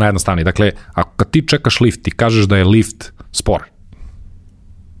 ali ovo je najjednostavniji. Dakle, ako kad ti čekaš lift i kažeš da je lift spor,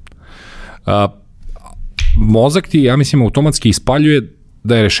 mozak ti, ja mislim, automatski ispaljuje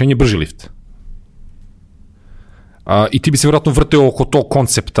da je rešenje brži lift. I ti bi se vjerojatno vrteo oko tog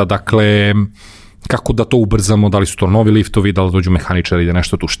koncepta, dakle, kako da to ubrzamo, da li su to novi liftovi, da li dođu mehaničari da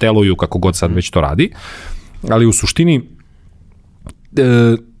nešto tu šteluju, kako god sad već to radi. Ali u suštini,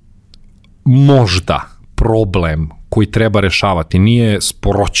 možda problem koji treba rešavati nije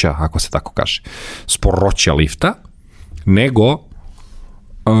sporoća, ako se tako kaže, sporoća lifta, nego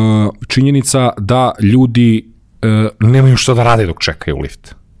činjenica da ljudi nemaju šta da rade dok čekaju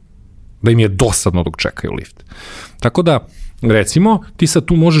lift. Da im je dosadno dok čekaju lift. Tako da, recimo, ti sad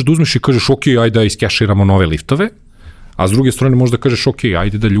tu možeš da uzmeš i kažeš, ok, ajde da iskeširamo nove liftove, a s druge strane možda kažeš, ok,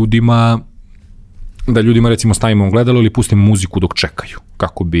 ajde da ljudima da ljudima recimo stavimo ogledalo ili pustimo muziku dok čekaju,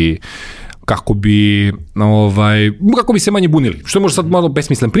 kako bi se manje bunili. Što je možda sad malo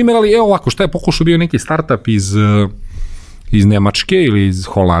besmislen primjer, ali evo ovako, šta je pokušao bio neki startup iz Nemačke ili iz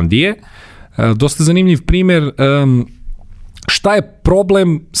Holandije. Dosta zanimljiv primjer. Šta je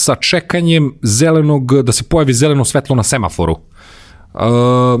problem sa čekanjem zelenog, da se pojavi zeleno svetlo na semaforu?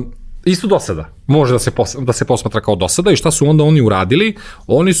 Isto dosada. Može da se posmatra kao dosada. I šta su onda oni uradili?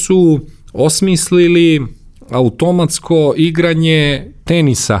 Oni su osmislili automatsko igranje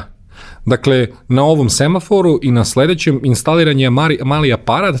tenisa. Dakle, na ovom semaforu i na sledećem instaliran je mali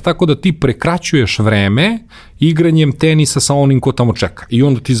aparat, tako da ti prekraćuješ vreme igranjem tenisa sa onim ko tamo čeka. I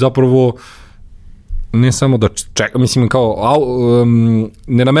onda ti zapravo ne samo da čeka, mislim kao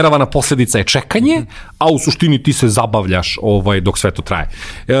nenameravana posljedica je čekanje, a u suštini ti se zabavljaš dok sve to traje.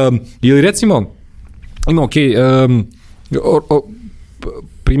 Ili recimo, ima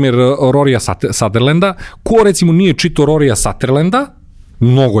primjer Rorija Sutherlanda, ko recimo nije čitao Rorija Sutherlanda,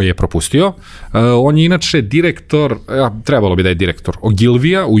 mnogo je propustio. On je inače direktor, trebalo bi da je direktor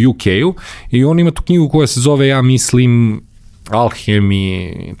Ogilvija u UK-u i on ima tu knjigu koja se zove, ja mislim,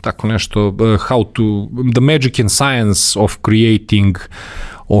 Alchemy, tako nešto, The Magic and Science of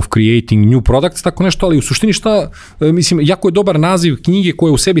creating new products, tako nešto, ali u suštini mislim, jako je dobar naziv knjige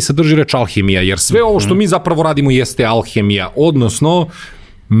koja u sebi sadrži reč alhemija, jer sve ovo što mi zapravo radimo jeste alhemija, odnosno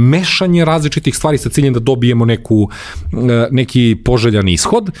mešanje različitih stvari sa ciljem da dobijemo neki poželjan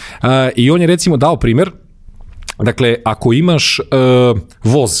ishod. I on je recimo dao primjer, dakle, ako imaš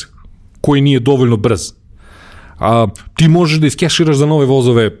voz koji nije dovoljno brz, ti možeš da iskeširaš za nove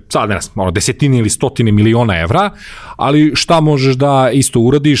vozove, sad ne znam, desetine ili stotine miliona evra, ali šta možeš da isto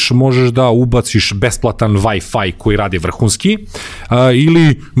uradiš? Možeš da ubaciš besplatan Wi-Fi koji radi vrhunski,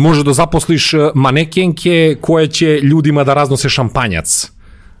 ili možeš da zaposliš manekenke koje će ljudima da raznose šampanjac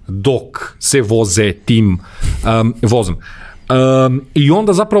dok se voze tim vozom. I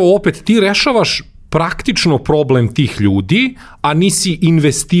onda zapravo opet ti rešavaš praktično problem tih ljudi, a nisi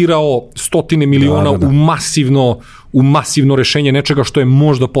investirao stotine miliona u masivno rešenje nečega što je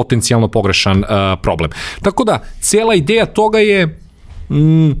možda potencijalno pogrešan problem. Tako da, cela ideja toga je,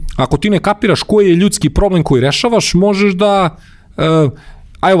 ako ti ne kapiraš koji je ljudski problem koji rešavaš, možeš da...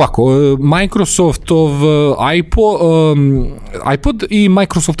 ovako, Microsoftov iPod i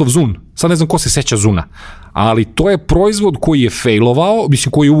Microsoftov Zune. Sad ne znam ko se seća Zuna, ali to je proizvod koji je failovao,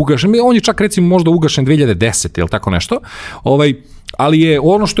 mislim koji je ugašen, on je čak recimo možda ugašen 2010 ili tako nešto, ali je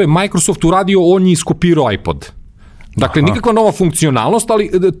ono što je Microsoft uradio, on je iskopirao iPod. Dakle, nikakva nova funkcionalnost,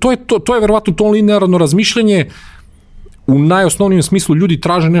 ali to je verovatno to linearno razmišljanje. U najosnovnijem smislu ljudi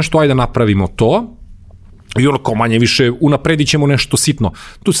traže nešto, ajde napravimo to, i ono kao manje više unapredit ćemo nešto sitno.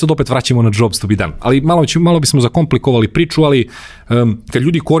 Tu se sad opet vraćamo na jobs to be done. Ali malo bismo zakomplikovali priču, ali kad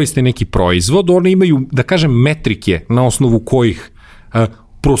ljudi koriste neki proizvod, oni imaju, da kažem, metrike na osnovu kojih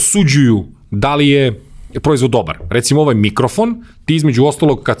prosuđuju da li je proizvod dobar. Recimo ovaj mikrofon, ti između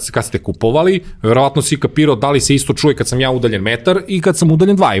ostalog kad ste kupovali, verovatno si kapirao da li se isto čuje kad sam ja udaljen metar i kad sam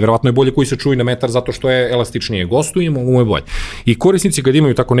udaljen 2, i verovatno je bolje koji se čuje na metar zato što je elastičnije gostujemo, mu je bolje. I korisnici kad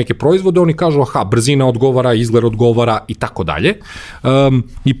imaju tako neke proizvode, oni kažu brzina odgovara, izgled odgovara i tako dalje.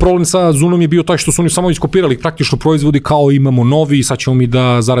 I problem sa Zunom je bio taj što su oni samo iskopirali praktično proizvodi kao imamo novi i sad ćemo mi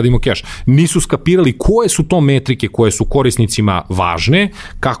da zaradimo keš. Nisu skapirali koje su to metrike koje su korisnicima važne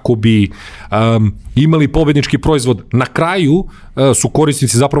kako bi imali pobednički proizvod. Na kraju su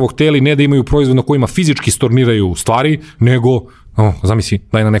korisnici zapravo hteli ne da imaju proizvod na kojima fizički storniraju stvari, nego, zamisli,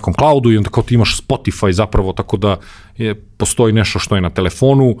 da je na nekom cloudu i onda kao ti imaš Spotify zapravo, tako da postoji nešto što je na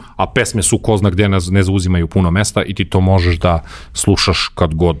telefonu, a pesme su ko zna gde ne zauzimaju puno mesta i ti to možeš da slušaš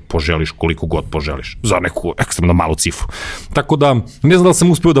kad god poželiš, koliko god poželiš, za neku ekstremno malu cifru. Tako da, ne znam da li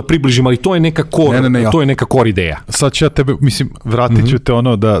sam uspeo da približim, ali to je neka to je neka core ideja. Sad ću ja tebe, mislim, vratit ću te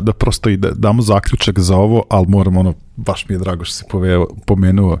da prosto i da damo zaključak za ovo, ali moram baš mi je drago što si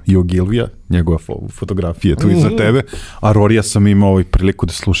pomenuo i Ogilvija, njegova fotografija tu iza tebe, a Rorija sam imao priliku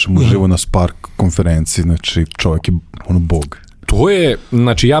da slušam uživo na Spark konferenciji, znači čovjek je bog. To je,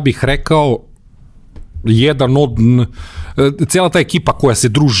 znači ja bih rekao, jedan od, cijela ta ekipa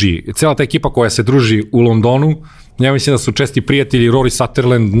koja se druži u Londonu, ja mislim da su česti prijatelji Rory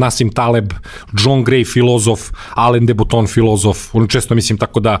Sutherland, Nassim Taleb, John Gray filozof, Alain de Botton filozof, oni često mislim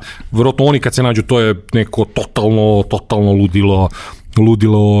tako da, vjerojatno oni kad se nađu, to je neko totalno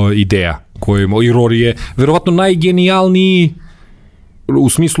ludilo ideja. I Rory je vjerojatno najgenijalniji, u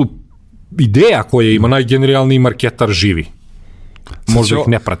smislu ideja koje ima, najgenijalniji marketar živi. Možda ih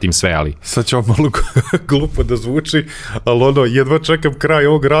ne pratim sve, ali... Sad će ovo malo glupo da zvuči, ali jedva čekam kraj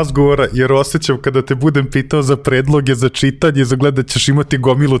ovog razgovora, jer osjećam kada te budem pitao za predloge, za čitanje, za gledat ćeš imati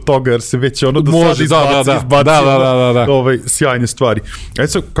gomilu toga, jer se već do sada izbacio sjajne stvari.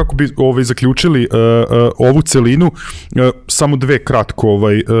 Sad, kako bi zaključili ovu celinu, samo dve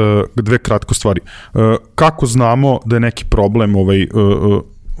kratko stvari. Kako znamo da je neki problem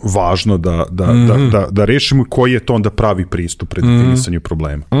važno da rešimo i koji je to onda pravi pristup pred definisanju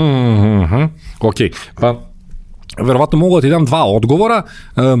problema? Ok, pa verovatno mogu da ti dam dva odgovora.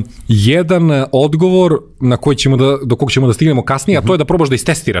 Jedan odgovor do kog ćemo da stignemo kasnije, a to je da probaš da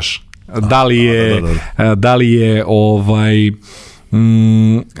istestiraš da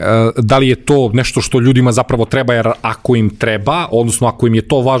li je to nešto što ljudima zapravo treba, jer ako im treba, odnosno ako im je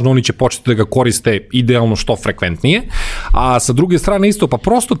to važno, oni će početi da ga koriste idealno što frekventnije, a sa druge strane isto, pa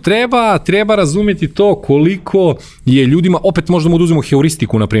prosto treba razumeti to koliko je ljudima, opet možemo da uzmemo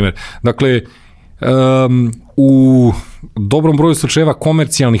heuristiku, na primjer, dakle, u dobrom broju slučajeva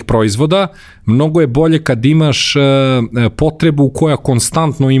komercijalnih proizvoda mnogo je bolje kad imaš potrebu koja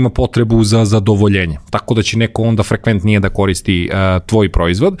konstantno ima potrebu za zadovoljenje, tako da će neko onda frekventnije da koristi tvoj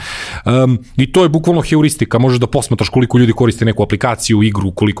proizvod, i to je bukvalno heuristika, možeš da posmatraš koliko ljudi koriste neku aplikaciju,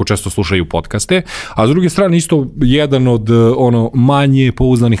 igru, koliko često slušaju podcaste, a s druge strane isto jedan od manje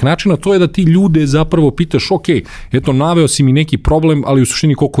pouzdanih načina, to je da ti ljude zapravo pitaš, ok, eto naveo si mi neki problem, ali u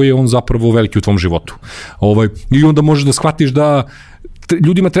suštini koliko je on zapravo veliki u tvom životu. I onda možeš da shvatiš da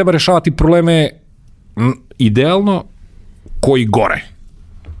ljudima treba rešavati probleme idealno koji gore.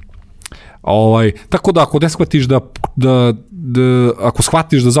 Tako da ako ne shvatiš ako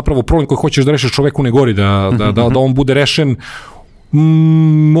shvatiš da zapravo problem koji hoćeš da rešiš čoveku ne gori, da on bude rešen,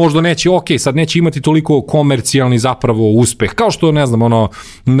 možda neće, sad neće imati toliko komercijalni zapravo uspeh, kao što, ne znam,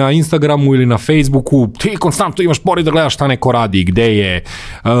 na Instagramu ili na Facebooku, ti konstantno imaš pori da gledaš šta neko radi, gde je,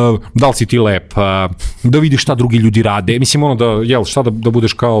 da li si ti lep, da vidiš šta drugi ljudi rade, mislim, šta da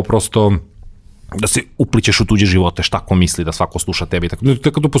budeš kao prosto, da se uplićeš u tuđe živote, šta ko misli, da svako sluša tebe,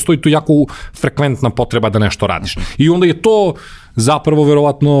 tako da postoji tu jako frekventna potreba da nešto radiš. I onda je to zapravo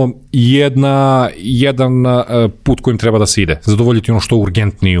verovatno jedan put kojim treba da se ide, zadovoljiti ono što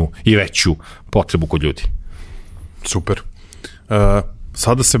urgentniju i veću potrebu kod ljudi. Super.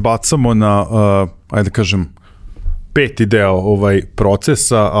 Sada se bacamo na, ajde kažem, 5 idea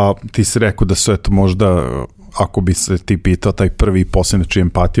procesa, a ti si rekao da su eto možda, ako bi se ti pitao, taj prvi i posljednji, znači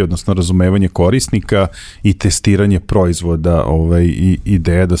empatija, odnosno razumevanje korisnika i testiranje proizvoda i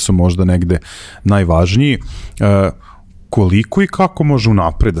ideje da su možda negde najvažniji. Koliko i kako može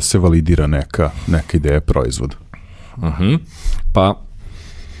unapred da se validira neka ideja proizvoda? Pa,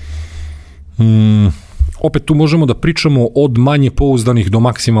 opet tu možemo da pričamo od manje pouzdanih do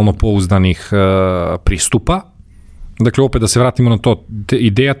maksimalno pouzdanih pristupa. Dakle, opet da se vratimo na to,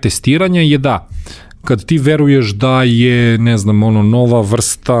 ideja testiranja je da kad ti veruješ da je, ne znam, nova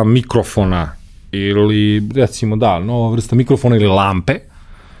vrsta mikrofona ili, recimo, nova vrsta mikrofona ili lampe,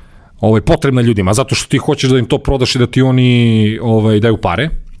 potrebna ljudima, zato što ti hoćeš da im to prodaš i da ti oni daju pare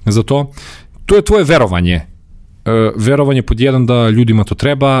za to, to je tvoje verovanje. Verovanje pod jedan da ljudima to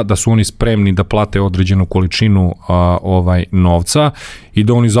treba, da su oni spremni da plate određenu količinu novca i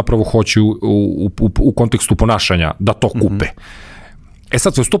da oni zapravo hoće u kontekstu ponašanja da to kupe.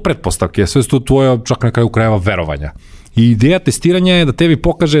 Sad, sve su to pretpostavke, sve su to tvoja, čak na kraju krajeva, verovanja. I ideja testiranja je da tebi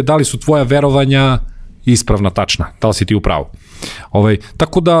pokaže da li su tvoja verovanja ispravna, tačna, da li si ti u pravu.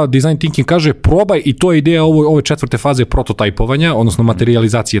 Tako da design thinking kaže probaj, i to je ideja ove 4. faze prototajpovanja, odnosno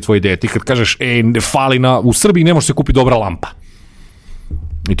materializacije tvoje ideje. Ti kad kažeš, u Srbiji ne može se kupiti dobra lampa.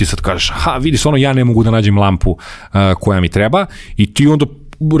 I ti sad kažeš, vidiš, ja ne mogu da nađem lampu koja mi treba, i ti onda,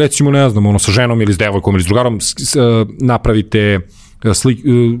 recimo, ne znam, sa ženom ili s devojkom ili s drugarom napravite,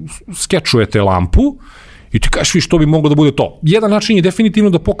 skečujete lampu i ti kažeš, vi što bi moglo da bude to. Jedan način je definitivno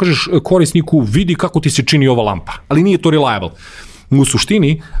da pokažeš korisniku, vidi kako ti se čini ova lampa, ali nije to reliable. U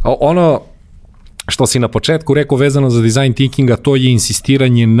suštini, ono što si na početku rekao vezano za design thinkinga, to je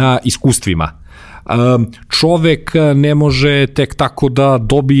insistiranje na iskustvima. Čovek ne može tek tako da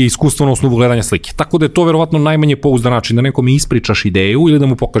dobije iskustvo na osnovu gledanja slike. Tako da je to verovatno najmanje pouzdan način, da nekome ispričaš ideju ili da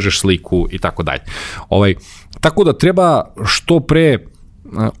mu pokažeš sliku i tako dalje. Tako da treba što pre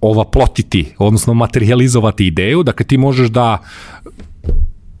ovaplotiti, odnosno materializovati ideju, dakle ti možeš da,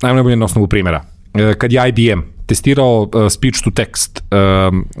 najbolje na osnovu primjera, kad je IBM testirao speech to text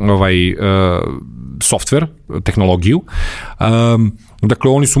software, tehnologiju,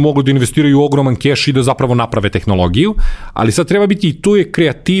 dakle oni su mogli da investiraju ogroman keš i da zapravo naprave tehnologiju, ali sad treba biti, i tu je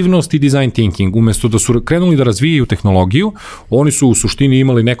kreativnost i design thinking. Umesto da su krenuli da razvijaju tehnologiju, oni su u suštini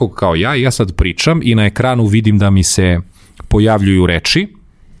imali nekog kao ja sad pričam i na ekranu vidim da mi se pojavljuju reči,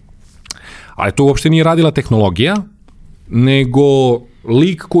 ali to uopšte nije radila tehnologija, nego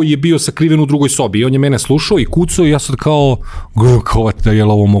lik koji je bio sakriven u drugoj sobi i on je mene slušao i kucao i ja sad kao da je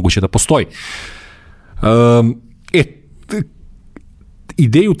li ovo moguće da postoji.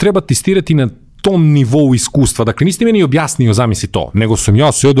 Ideju treba testirati na tom nivou iskustva. Dakle, niste meni objasnio, zamisli to, nego sam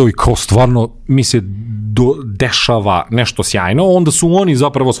ja sedao i kao stvarno mi se dešava nešto sjajno, onda su oni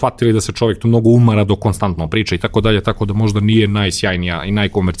zapravo shvatili da se čovjek tu mnogo umara dok konstantno priča i tako dalje, tako da možda nije najsjajnija i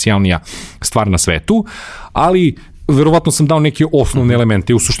najkomercijalnija stvar na svetu, ali verovatno sam dao neke osnovne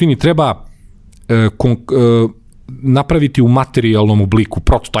elemente. U suštini treba napraviti u materijalnom obliku,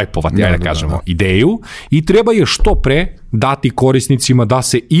 prototajpovati, da kažemo, ideju i treba je što pre dati korisnicima da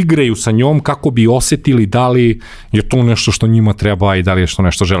se igraju sa njom kako bi osetili da li je to nešto što njima treba i da li je što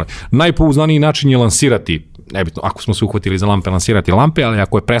nešto žele. Najpouzdaniji način je lansirati, nebitno, ako smo se uhvatili za lampe, lansirati lampe, ali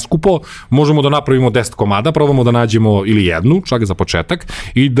ako je preskupo, možemo da napravimo 10 komada, probamo da nađemo ili jednu, čak za početak,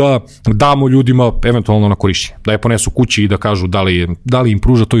 i da damo ljudima eventualno na korišćenje, da je ponesu kući i da kažu da li im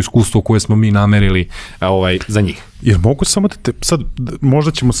pruža to iskustvo koje smo mi namerili za njih. Jer mogu samo da te, sad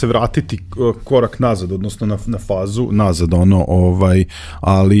možda ćemo se vratiti korak nazad, odnosno na fazu nazad,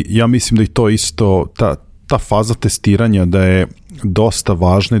 ali ja mislim da i to isto, ta faza testiranja da je dosta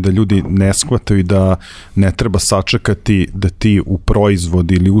važna i da ljudi ne shvataju da ne treba sačekati da ti u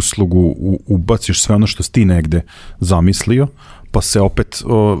proizvod ili uslugu ubaciš sve ono što si ti negde zamislio, pa se opet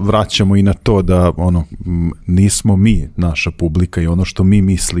vraćamo i na to da nismo mi naša publika i ono što mi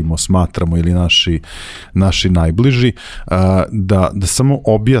mislimo, smatramo ili naši najbliži, da samo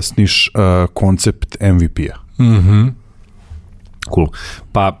objasniš koncept MVP-a. Cool.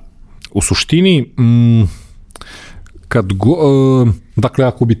 Pa u suštini dakle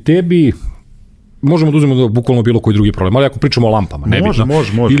ako bi tebi možemo da uzmemo bukvalno bilo koji drugi problem, ali ako pričamo o lampama, nebitno.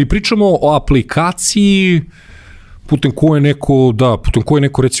 Može. Ili pričamo o aplikaciji putem koje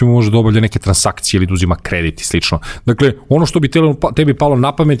neko recimo može da obavlja neke transakcije ili da uzima kredit i slično. Dakle, ono što bi tebi palo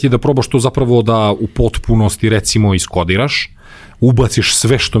na pamet je da probaš to zapravo da u potpunosti recimo iskodiraš, ubaciš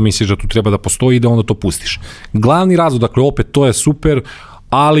sve što misliš da tu treba da postoji i da onda to pustiš. Glavni razlog, dakle, opet to je super,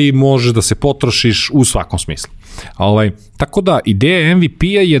 ali može da se potrošiš u svakom smislu. Tako da, ideja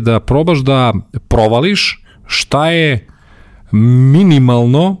MVP-a je da probaš da provališ šta je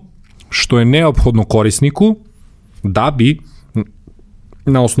minimalno, što je neophodno korisniku, da bi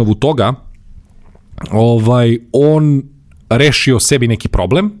na osnovu toga on rešio sebi neki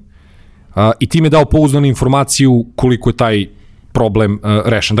problem i time dao pouzdanu informaciju koliko je taj problem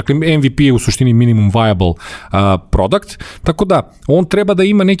rešen. Dakle, MVP je u suštini minimum viable product, tako da on treba da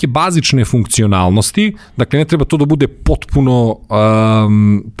ima neke bazične funkcionalnosti, dakle ne treba to da bude potpuno,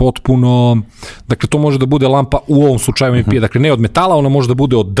 dakle to može da bude lampa u ovom slučaju MVP, dakle ne od metala, ona može da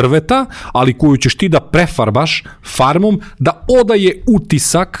bude od drveta, ali koju ćeš ti da prefarbaš farmom, da odaje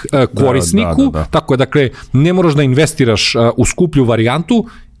utisak korisniku, tako je, dakle ne moraš da investiraš u skuplju varijantu,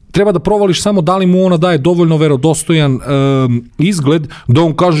 treba da provališ samo da li mu ona daje dovoljno verodostojan izgled da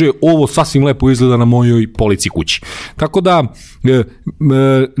on kaže ovo sasvim lepo izgleda na mojoj polici kući. Tako da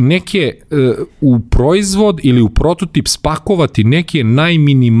neke u proizvod ili u prototip spakovati neke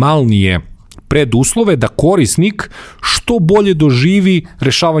najminimalnije preduslove da korisnik što bolje doživi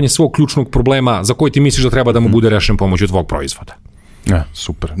rešavanje svog ključnog problema za koji ti misliš da treba da mu bude rešen pomoću tvog proizvoda.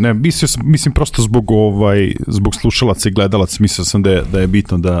 Super. Ne, mislim prosto zbog slušalaca i gledalaca mislio sam da je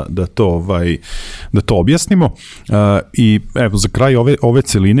bitno da to objasnimo. I evo za kraj ove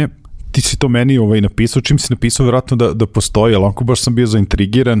celine ti si to meni napisao, čim si napisao vjerojatno da postoji, ali onako baš sam bio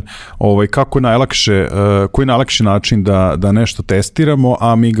zaintrigiran koji je najlakši način da nešto testiramo,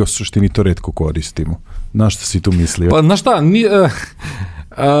 a mi ga u suštini to retko koristimo. Na šta si tu mislio? Pa na šta,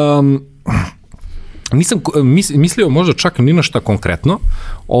 nisam mislio možda čak ni na šta konkretno,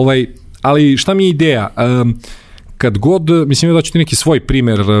 ali šta mi je ideja? Kad god, mislim da ću ti neki svoj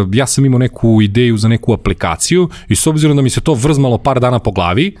primer, ja sam imao neku ideju za neku aplikaciju i s obzirom da mi se to vrzmalo par dana po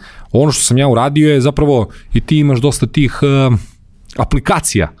glavi, ono što sam ja uradio je zapravo i ti imaš dosta tih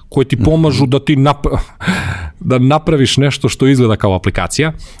aplikacija koje ti pomažu da napraviš nešto što izgleda kao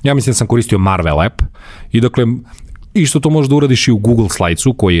aplikacija. Ja mislim da sam koristio Marvel app i dakle isto to možeš da uradiš i u Google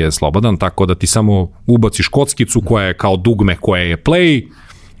Slidesu koji je slobodan, tako da ti samo ubaciš kockicu koja je kao dugme koje je play,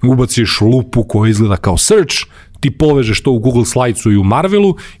 ubaciš lupu koja izgleda kao search, ti povežeš to u Google Slidesu i u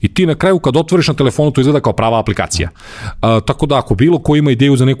Marvelu i ti na kraju kad otvoriš na telefonu to izgleda kao prava aplikacija. Tako da ako bilo ko ima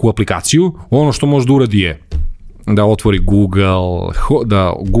ideju za neku aplikaciju, ono što može da uradi je da otvori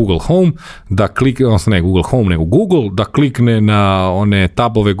Google Home, da klikne, odnosno ne Google Home, nego Google, da klikne na one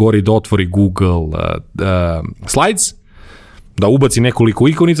tabove gori da otvori Google Slides, da ubaci nekoliko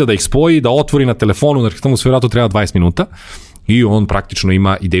ikonica, da ih spoji, da otvori na telefonu, znači tamo sve vjerojatno treba 20 minuta i on praktično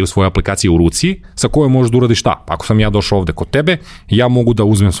ima ideju svoje aplikacije u ruci sa kojom možeš da uradiš šta. Ako sam ja došao ovde kod tebe, ja mogu da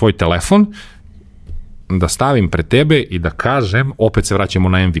uzmem svoj telefon, da stavim pred tebe i da kažem, opet se vraćamo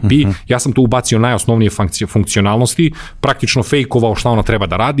na MVP, ja sam tu ubacio najosnovnije funkcionalnosti, praktično fejkovao šta ona treba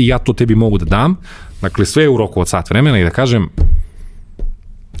da radi, ja to tebi mogu da dam, dakle sve u roku od sat vremena i da kažem,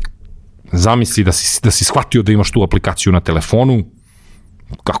 zamisli da si shvatio da imaš tu aplikaciju na telefonu,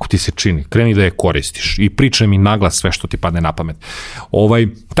 kako ti se čini, kreni da je koristiš i pričaj mi naglas sve što ti padne na pamet.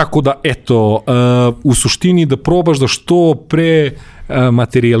 Tako da, eto, u suštini da probaš da što pre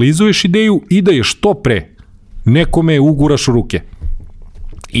materializuješ ideju i da je što pre nekome uguraš u ruke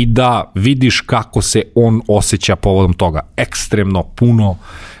i da vidiš kako se on osjeća povodom toga. Ekstremno puno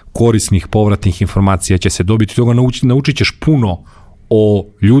korisnih povratnih informacija će se dobiti, toga naučit ćeš puno o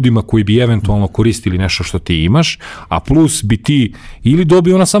ljudima koji bi eventualno koristili nešto što ti imaš, a plus bi ti ili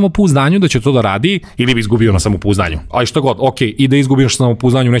dobio na samopouzdanju da će to da radi, ili bi izgubio na samopouzdanju. Ali što god, ok, i da izgubiš na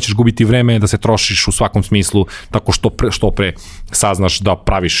samopouzdanju, nećeš gubiti vreme da se trošiš u svakom smislu, tako što pre saznaš da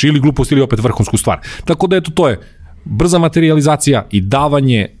praviš ili glupost ili opet vrhunsku stvar. Tako da eto, to je brza materializacija i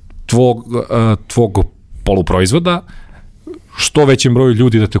davanje tvog poluproizvoda što većem broju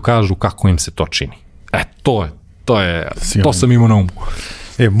ljudi da te kažu kako im se to čini. To sam imao na umu.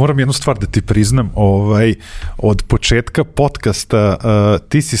 Moram jednu stvar da ti priznam, od početka podcasta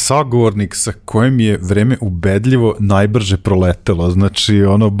ti si sagovornik sa kojim je vreme ubedljivo najbrže proletelo, znači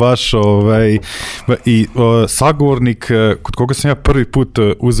ono baš i sagovornik kod koga sam ja prvi put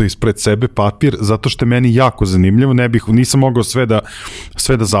uzeo ispred sebe papir, zato što je meni jako zanimljivo, nisam mogao sve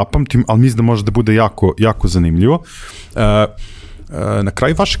da zapamtim, ali mislim da može da bude jako, jako zanimljivo. Na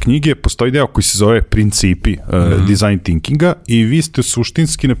kraju vaše knjige postoji deo koji se zove Principi design thinkinga i vi ste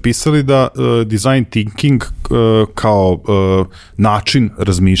suštinski napisali da design thinking kao način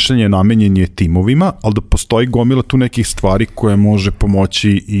razmišljanja namenjen je timovima, ali da postoji gomila tu nekih stvari koje može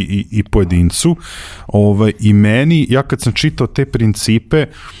pomoći i pojedincu. I meni, ja kad sam čitao te principe,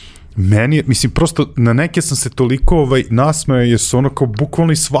 mislim, prosto na neke sam se toliko nasmeo jer su ono kao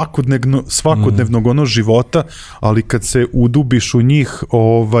bukvalno i svakodnevnog ono života, ali kad se udubiš u njih,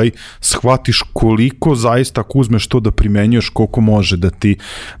 shvatiš koliko zaista ako uzmeš to da primenjuješ, koliko može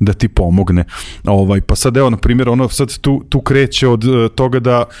da ti pomogne. Pa sad evo, na primjer, sad tu kreće od toga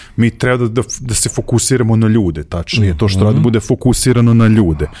da mi treba da se fokusiramo na ljude, tačnije, to što treba da bude fokusirano na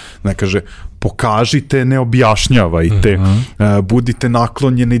ljude. Ne kaže, pokažite, ne objašnjavajte, budite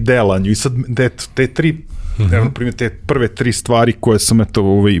naklonjeni delanju. I sad, te tri, evo, na primjer, te prve tri stvari koje sam,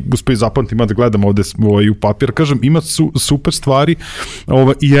 uspio zapamtim, da gledam ovde u papir, kažem, ima super stvari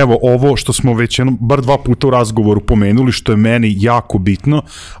i evo, ovo što smo već bar 2 puta u razgovoru pomenuli, što je meni jako bitno,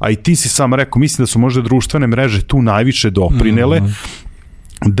 a i ti si sam rekao, mislim da su možda društvene mreže tu najviše doprinele,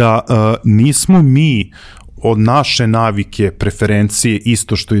 da nismo mi od naše navike, preferencije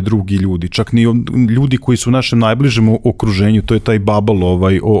isto što i drugi ljudi, čak ni ljudi koji su u našem najbližem okruženju, to je taj bubble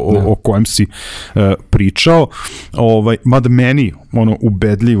o kojem si pričao, mada meni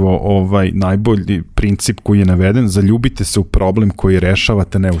ubedljivo najbolji princip koji je naveden, zaljubite se u problem koji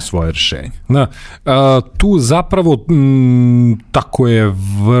rešavate, ne u svoje rešenje. Da, tu zapravo tako je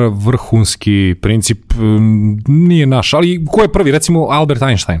vrhunski princip, nije naš, ali ko je prvi, recimo Albert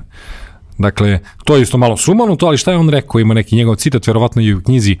Einstein. Dakle, to je isto malo sumanuto, ali šta je on rekao, ima neki njegov citat, verovatno i u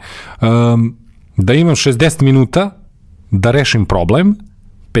knjizi, da imam 60 minuta da rešim problem,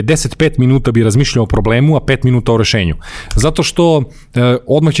 55 minuta bi razmišljao o problemu, a 5 minuta o rešenju. Zato što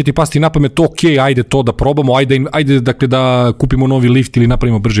odmah će ti pasti na pamet, ok, ajde to da probamo, ajde dakle, da kupimo novi lift ili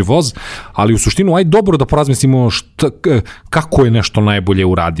napravimo brži voz, ali u suštinu ajde dobro da porazmislimo kako je nešto najbolje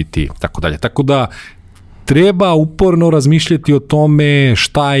uraditi, tako dalje. Tako da treba uporno razmišljati o tome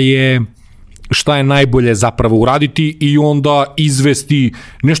šta je najbolje zapravo uraditi i onda izvesti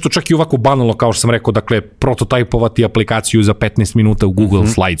nešto čak i ovako banalno, kao što sam rekao, dakle, prototajpovati aplikaciju za 15 minuta u Google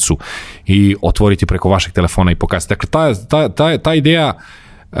Slidesu i otvoriti preko vašeg telefona i pokazati. Dakle, ta ideja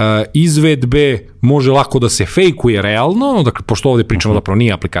izvedbe može lako da se fejkuje realno, dakle, pošto ovde pričamo zapravo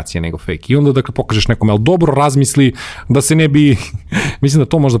nije aplikacija nego fejk, i onda dakle pokažeš nekome, ali dobro razmisli da se ne bi, mislim da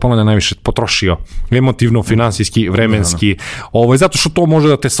to možda ponavlja najviše potrošio, emotivno, finansijski, vremenski, zato što to može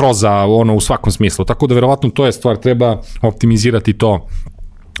da te sroza u svakom smislu, tako da verovatno to je stvar, treba optimizirati to,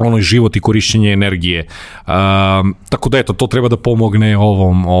 život i korišćenje energije, tako da eto, to treba da pomogne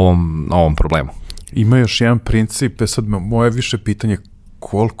ovom problemu. Ima još jedan princip, sad moje više pitanje,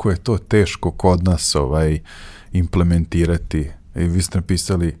 koliko je to teško kod nas implementirati. I vi ste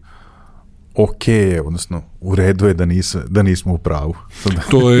napisali ok, odnosno u redu je da nismo u pravu.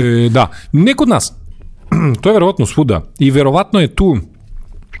 To je, da, ne kod nas. to je verovatno svuda i verovatno je tu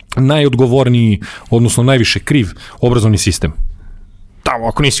najodgovorniji, odnosno najviše kriv obrazovni sistem. Tamo,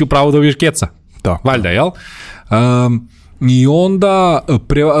 ako nisi u pravu dobiješ keca. Valjda, jel? I onda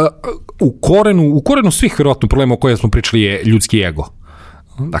u korenu svih verovatno problema o kojima smo pričali je ljudski ego.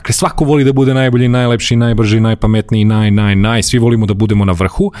 Dakle, svako voli da bude najbolji, najlepši, najbrži, najpametniji, svi volimo da budemo na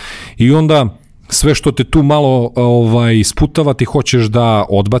vrhu i onda sve što te tu malo sputava ti hoćeš da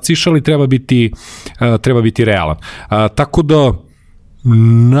odbaciš, ali treba biti realan. Tako da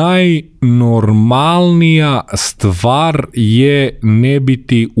najnormalnija stvar je ne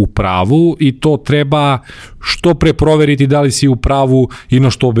biti u pravu i to treba što pre proveriti da li si u pravu i na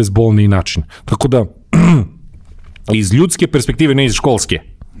što bezbolniji način. Tako da iz ljudske perspektive, ne iz školske.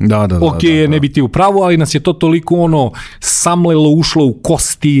 Ok je ne biti u pravu, ali nas je to toliko samlelo, ušlo u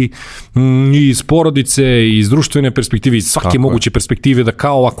kosti i iz porodice, i iz društvene perspektive, iz svake moguće perspektive, da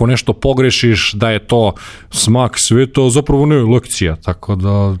kao ako nešto pogrešiš, da je to smak sveta, zapravo ne lekcija, tako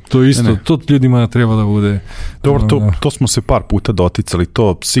da to isto, to ljudima treba da bude. Dobro, to smo se par puta doticali,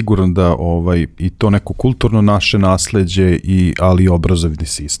 to sigurno da i to neko kulturno naše nasleđe, ali i obrazovni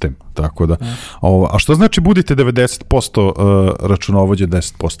sistem, tako da. A što znači budite 90% računovođe,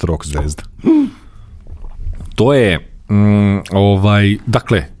 10% rock zvezda? To je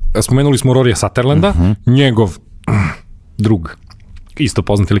dakle, spomenuli smo Rorija Sutherlanda, njegov drug, isto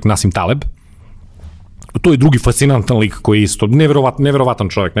poznati lik Nassim Taleb. To je drugi fascinantan lik koji je isto neverovatan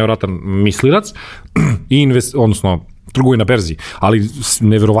čovjek, neverovatan mislilac i odnosno trguje na berzi, ali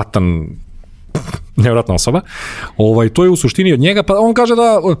neverovatna osoba. To je u suštini od njega, pa on kaže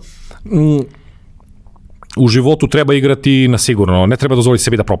da u životu treba igrati na sigurno, ne treba dozvoliti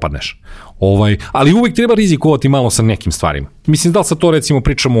sebi da propadneš. Ali uvijek treba rizikovati malo sa nekim stvarima. Mislim, da li sad to recimo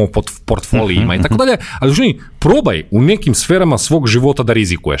pričamo o portfolijima i tako dalje, ali probaj u nekim sferama svog života da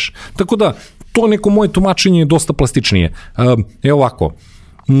rizikuješ. Tako da, to neko moje tumačenje je dosta plastičnije. Evo ovako,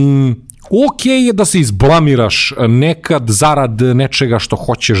 ok je da se izblamiraš nekad zarad nečega što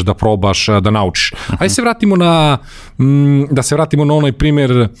hoćeš da probaš, da naučiš. Ajde se vratimo na onaj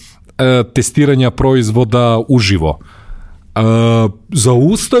primjer testiranja proizvoda uživo.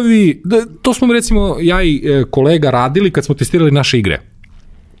 Zaustavi, to smo recimo ja i kolega radili kad smo testirali naše igre.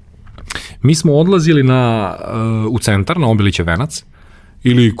 Mi smo odlazili u centar, na Obilićev venac,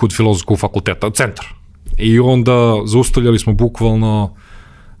 ili kod filozofskog fakulteta, centar. I onda zaustavljali smo bukvalno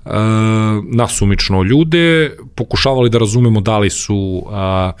nasumično ljude, pokušavali da razumemo da li su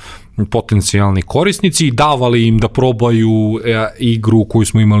potencijalni korisnici i davali im da probaju igru koju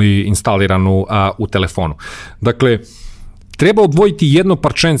smo imali instaliranu u telefonu. Dakle, treba odvojiti jedno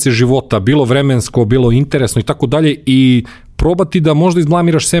parčence života, bilo vremensko, bilo interesno i tako dalje, i probati da možda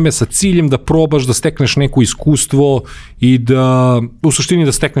izblamiraš sebe sa ciljem da probaš da stekneš neko iskustvo i da, u suštini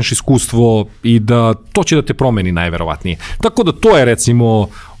da stekneš iskustvo i da to će da te promeni najverovatnije. Tako da to je recimo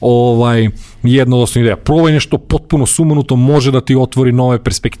jedna od osnovnih ideja. Probaj nešto potpuno sumanuto, može da ti otvori nove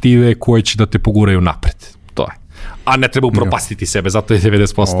perspektive koje će da te poguraju napred. To je. A ne treba upropastiti sebe, zato je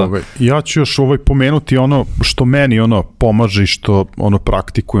 90%. Ja ću još pomenuti ono što meni pomaže i što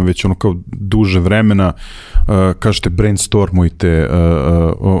praktikujem već kao duže vremena. Kažete brainstormujte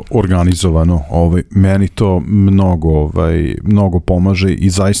organizovano. Meni to mnogo pomaže i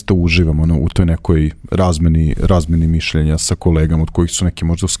zaista uživam u toj nekoj razmeni mišljenja sa kolegama od kojih su neki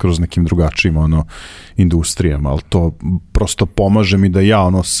možda skroz nekim drugačijim industrijama, ali to prosto pomaže mi da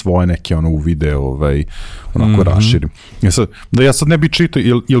ja svoje neke uvide onako raširim. Ja sad ne bi čitao,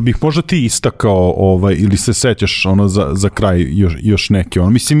 jel bih možda ti istakao ili se sećaš za kraj još neke,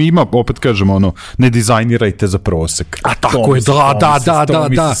 mislim ima, opet kažem, ne dizajnirajte za prosek. A tako je, to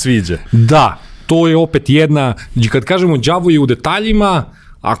mi se sviđa. Da, to je opet jedna, kad kažemo đavo je u detaljima,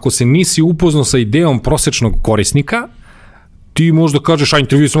 ako se nisi upoznao sa idejom prosečnog korisnika, ti možda kažeš,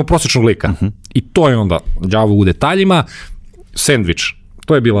 intervjuj samo prosečnog lika. I to je onda đavo u detaljima. Sandvič.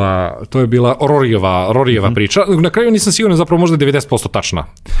 To je bila Rorijeva priča. Na kraju nisam siguran, zapravo možda 90% tačna.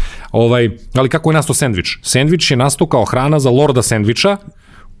 Ali kako je nastao sandvič? Sandvič je nastao kao hrana za lorda sandviča,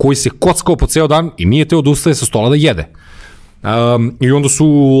 koji se kockao po ceo dan i nije teo da ustaje sa stola da jede. I onda su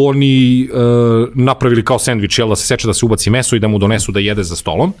oni napravili kao sandvič, da se seče, da se ubaci meso i da mu donesu da jede za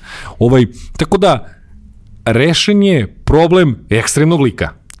stolom. Tako da, rešen je problem ekstremnog lika.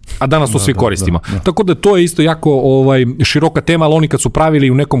 A danas to svi koristimo. Tako da to je isto jako široka tema, ali oni kad su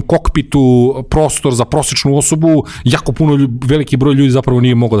pravili u nekom kokpitu prostor za prosječnu osobu, jako puno, veliki broj ljudi zapravo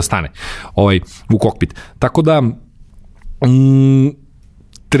nije mogao da stane u kokpit. Tako da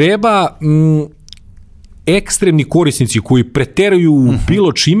treba ekstremni korisnici koji preteruju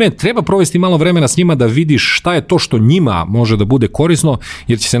bilo čime, treba provesti malo vremena s njima da vidiš šta je to što njima može da bude korisno,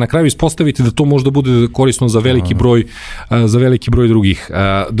 jer će se na kraju ispostaviti da to može da bude korisno za veliki broj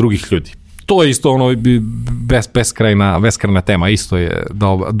drugih ljudi. To je isto ono beskrajna tema, isto je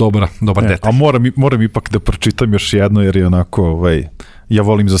dobar detalj. A moram ipak da pročitam još jedno, jer je onako, ja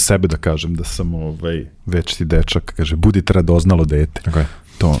volim za sebe da kažem da sam večiti dečak, kaže, budite radoznalo dete. Okay.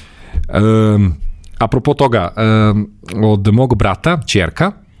 To. Apropo toga, od mog brata,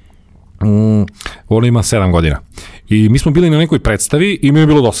 ćerka, ona ima 7 godina. I mi smo bili na nekoj predstavi i mi je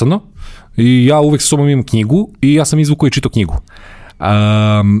bilo dosadno. I ja uvek sa sobom imam knjigu i ja sam izvukao i čitao knjigu.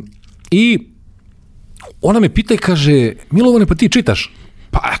 I ona me pita i kaže, Milovane, pa ti čitaš?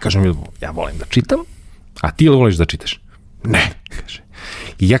 Pa ja kažem, ja volim da čitam, a ti li voliš da čitaš? Ne, kaže.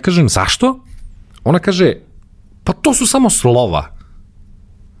 I ja kažem, zašto? Ona kaže, pa to su samo slova.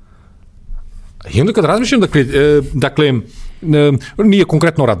 I onda kad razmišljam, dakle, nije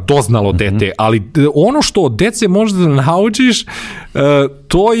konkretno radoznalo dete, ali ono što od dece možda da naučiš,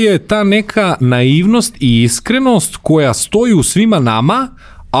 to je ta neka naivnost i iskrenost koja stoji u svima nama,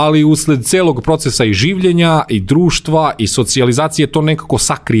 ali usled celog procesa i življenja i društva i socijalizacije to nekako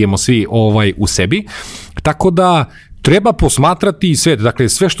sakrijemo svi u sebi. Tako da treba posmatrati sve, dakle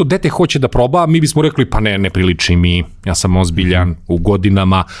sve što dete hoće da proba, mi bismo rekli pa ne priliči mi, ja sam ozbiljan u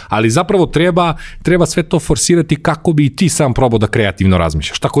godinama, ali zapravo treba sve to forsirati kako bi i ti sam probao da kreativno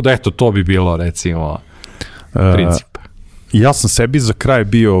razmišljaš. Tako da eto, to bi bilo recimo princip. Ja sam sebi za kraj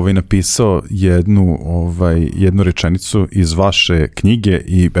bio napisao jednu rečenicu iz vaše knjige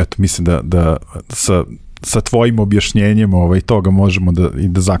i eto mislim da sa tvojim objašnjenjem toga možemo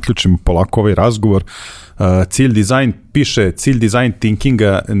da zaključimo polako ovaj razgovor. Cilj design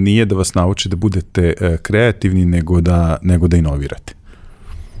thinkinga nije da vas nauči da budete kreativni, nego da inovirate.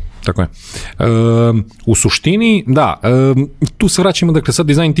 Tako je. U suštini, da, tu se vraćamo, dakle sad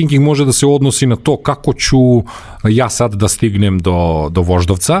design thinking može da se odnosi na to kako ću ja sad da stignem do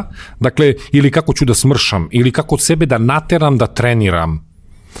Voždovca, dakle, ili kako ću da smršam, ili kako sebe da nateram da treniram.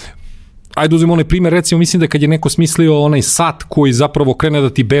 Ajde uzmemo onaj primjer, recimo, mislim da kad je neko smislio onaj sat koji zapravo krene da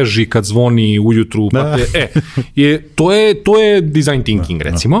ti beži kad zvoni ujutru, to je design thinking,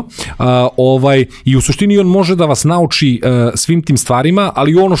 recimo. I u suštini on može da vas nauči svim tim stvarima,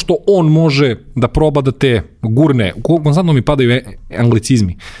 ali ono što on može da proba da te gurne, konstantno mi padaju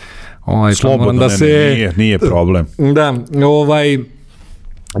anglicizmi. Slobodno, nije problem.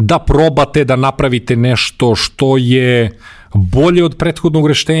 Da probate da napravite nešto što je bolje od prethodnog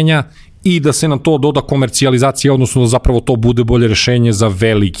rešenja i da se na to doda komercijalizacija, odnosno da zapravo to bude bolje rešenje za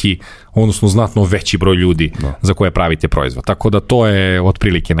veliki, odnosno znatno veći broj ljudi za koje pravite proizvod. Tako da to je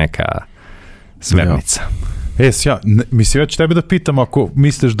otprilike neka smernica. Mislim, ja ću tebe da pitam ako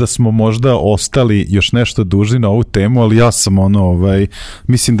misliš da smo možda ostali još nešto dužni na ovu temu, ali ja sam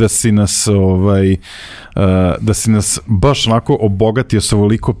mislim da si nas baš onako obogatio sa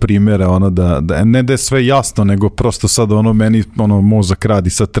ovoliko primjera, ne da je sve jasno, nego prosto sad meni mozak radi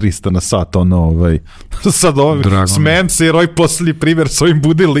sa 300 na sat, sad smijem se jer ovaj posljednji primjer s ovim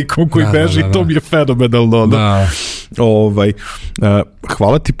budilnikom koji beži, to mi je fenomenalno.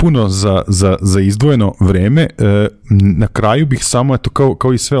 Hvala ti puno za izdvojeno vreme. Na kraju bih samo,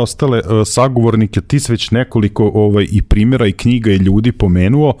 kao i sve ostale sagovornike, ti si već nekoliko i primjera i knjiga i ljudi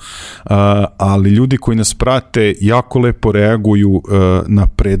pomenuo, ali ljudi koji nas prate jako lepo reaguju na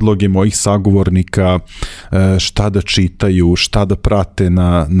predloge mojih sagovornika, šta da čitaju, šta da prate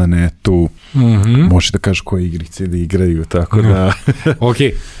na netu. Možeš da kažeš koje igrice da igraju, tako da... Ok,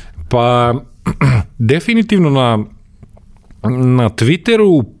 pa definitivno na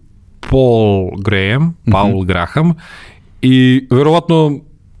Twitteru Paul Graham i verovatno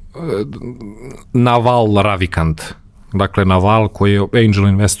Naval Ravikant. Dakle, Naval koji je angel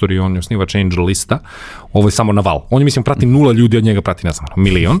investor i on je osnivač Angel lista. Ovo je samo Naval. On je, mislim, prati 0 ljudi, od njega prati, ne znam, 1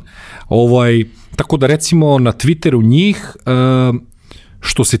 milion. Tako da, recimo, na Twitteru njih...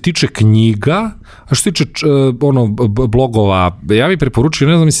 Što se tiče knjiga, a što se tiče blogova, ja bih preporučio,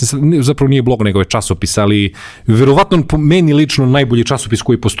 ne znam, mislim, zapravo nije blog, nego je časopis, ali verovatno po meni lično najbolji časopis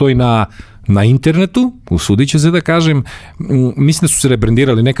koji postoji na internetu, usudit ću se da kažem, mislim da su se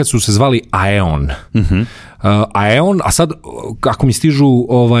rebrandirali, nekad su se zvali Aeon. Aeon, a sad, ako mi stižu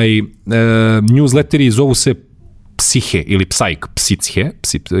newsletteri, zovu se Psihe ili Psiche,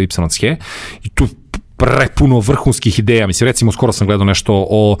 i tu prepuno vrhunskih ideja. Mislim, recimo, skoro sam gledao nešto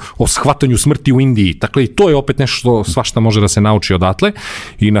o shvatanju smrti u Indiji. Dakle, i to je opet nešto što svašta može da se nauči odatle.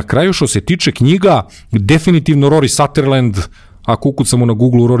 I na kraju, što se tiče knjiga, definitivno Rory Sutherland, ako ukucamo na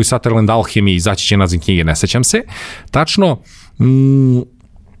Google Rory Sutherland Alchemy, izaći će naziv knjige, ne sećam se. Tačno,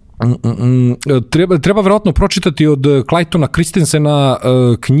 Treba verovatno pročitati od Claytona Christensena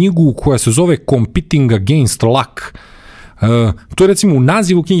knjigu koja se zove Competing Against Luck. To je recimo u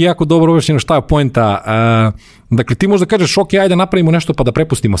nazivu knjige jako dobro objašnjeno šta je poenta. Dakle, ti možda kažeš, ok, ajde napravimo nešto pa da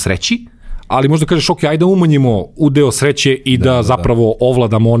prepustimo sreći, ali možda kažeš, ok, ajde umanjimo udeo sreće i da zapravo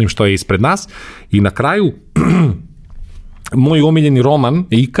ovladamo onim što je ispred nas. I na kraju, moj omiljeni roman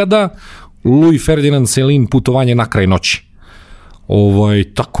ikada, Louis Ferdinand Céline, Putovanje na kraj noći.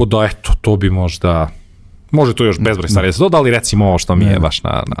 Tako da, eto, to bi možda, može to još bezbroj stvari da se doda, ali recimo ovo što mi je baš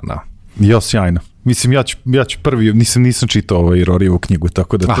na... Jo, sjajno. Mislim, ja ću prvi, nisam čitao Rorijevu knjigu,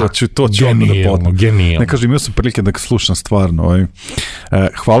 tako da to ću odmah da potam. Ne kažem, imao sam prilike da ga slušam stvarno.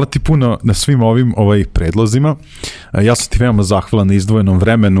 Hvala ti puno na svim ovim predlozima. Ja sam ti veoma zahvalan na izdvojenom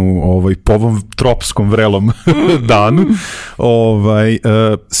vremenu po ovom tropskom vrelom danu.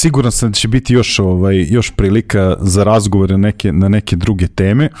 Siguran sam da će biti još prilika za razgovore na neke druge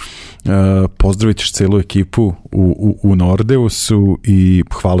teme. Pozdravit ćeš celu ekipu u Nordeusu i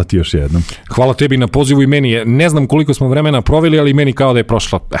hvala ti još jednom. Hvala tebi na pozivu i meni je, ne znam koliko smo vremena proveli, ali meni kao da je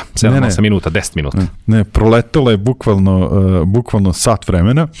prošlo 7-8 minuta, 10 minuta. Ne, proletalo je bukvalno sat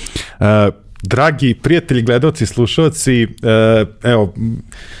vremena. Dragi prijatelji, gledalci, slušalci, evo,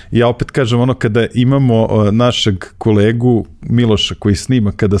 ja opet kažem kada imamo našeg kolegu Miloša koji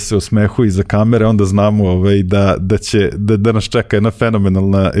snima kada se osmehuje iza kamere, onda znamo da nas čeka jedna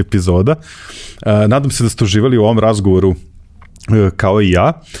fenomenalna epizoda. Nadam se da ste uživali u ovom razgovoru kao i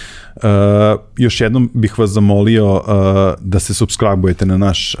ja. Još jednom bih vas zamolio da se subscribe-ujete na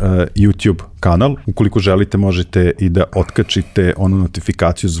naš YouTube kanal. Ukoliko želite, možete i da otkačite onu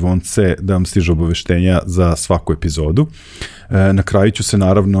notifikaciju zvonce da vam stiže obaveštenja za svaku epizodu. Na kraju ću se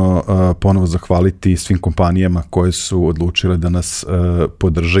naravno ponovo zahvaliti svim kompanijama koje su odlučile da nas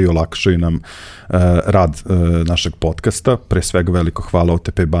podrže i olakšaju nam rad našeg podcasta. Pre svega veliko hvala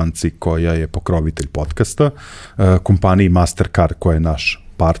OTP banci koja je pokrovitelj podcasta, kompaniji Mastercard koja je naš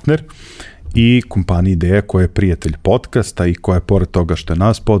partner i kompaniji Ideja koja je prijatelj podcasta i koja je pored toga što je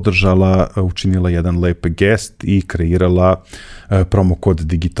nas podržala učinila jedan lep gest i kreirala promo kod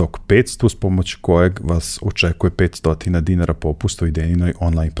Digitalk 500 s pomoć kojeg vas očekuje 500 dinara popusta u Idejinoj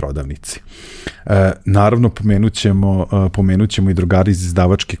online prodavnici. Naravno, pomenut ćemo i drugari iz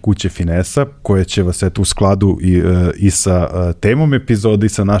izdavačke kuće Finesa koje će vas u skladu i sa temom epizode i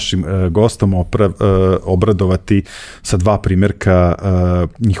sa našim gostom obradovati sa 2 primjerka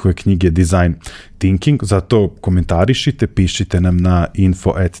njihove knjige Design Thinking, zato komentarišite, pišite nam na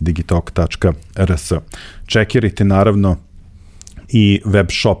info@digitalk.rs. Čekirajte naravno i web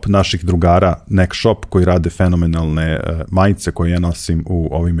shop naših drugara Neck Shop koji rade fenomenalne majice koje ja nosim u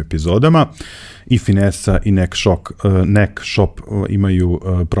ovim epizodama. I Finesa i Neck Shop imaju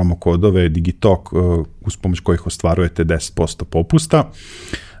promo kodove Digitalk uz pomoć kojih ostvarujete 10% popusta.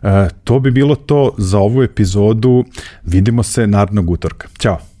 To bi bilo to za ovu epizodu. Vidimo se narednog utorka.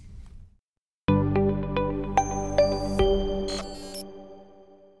 Ćao!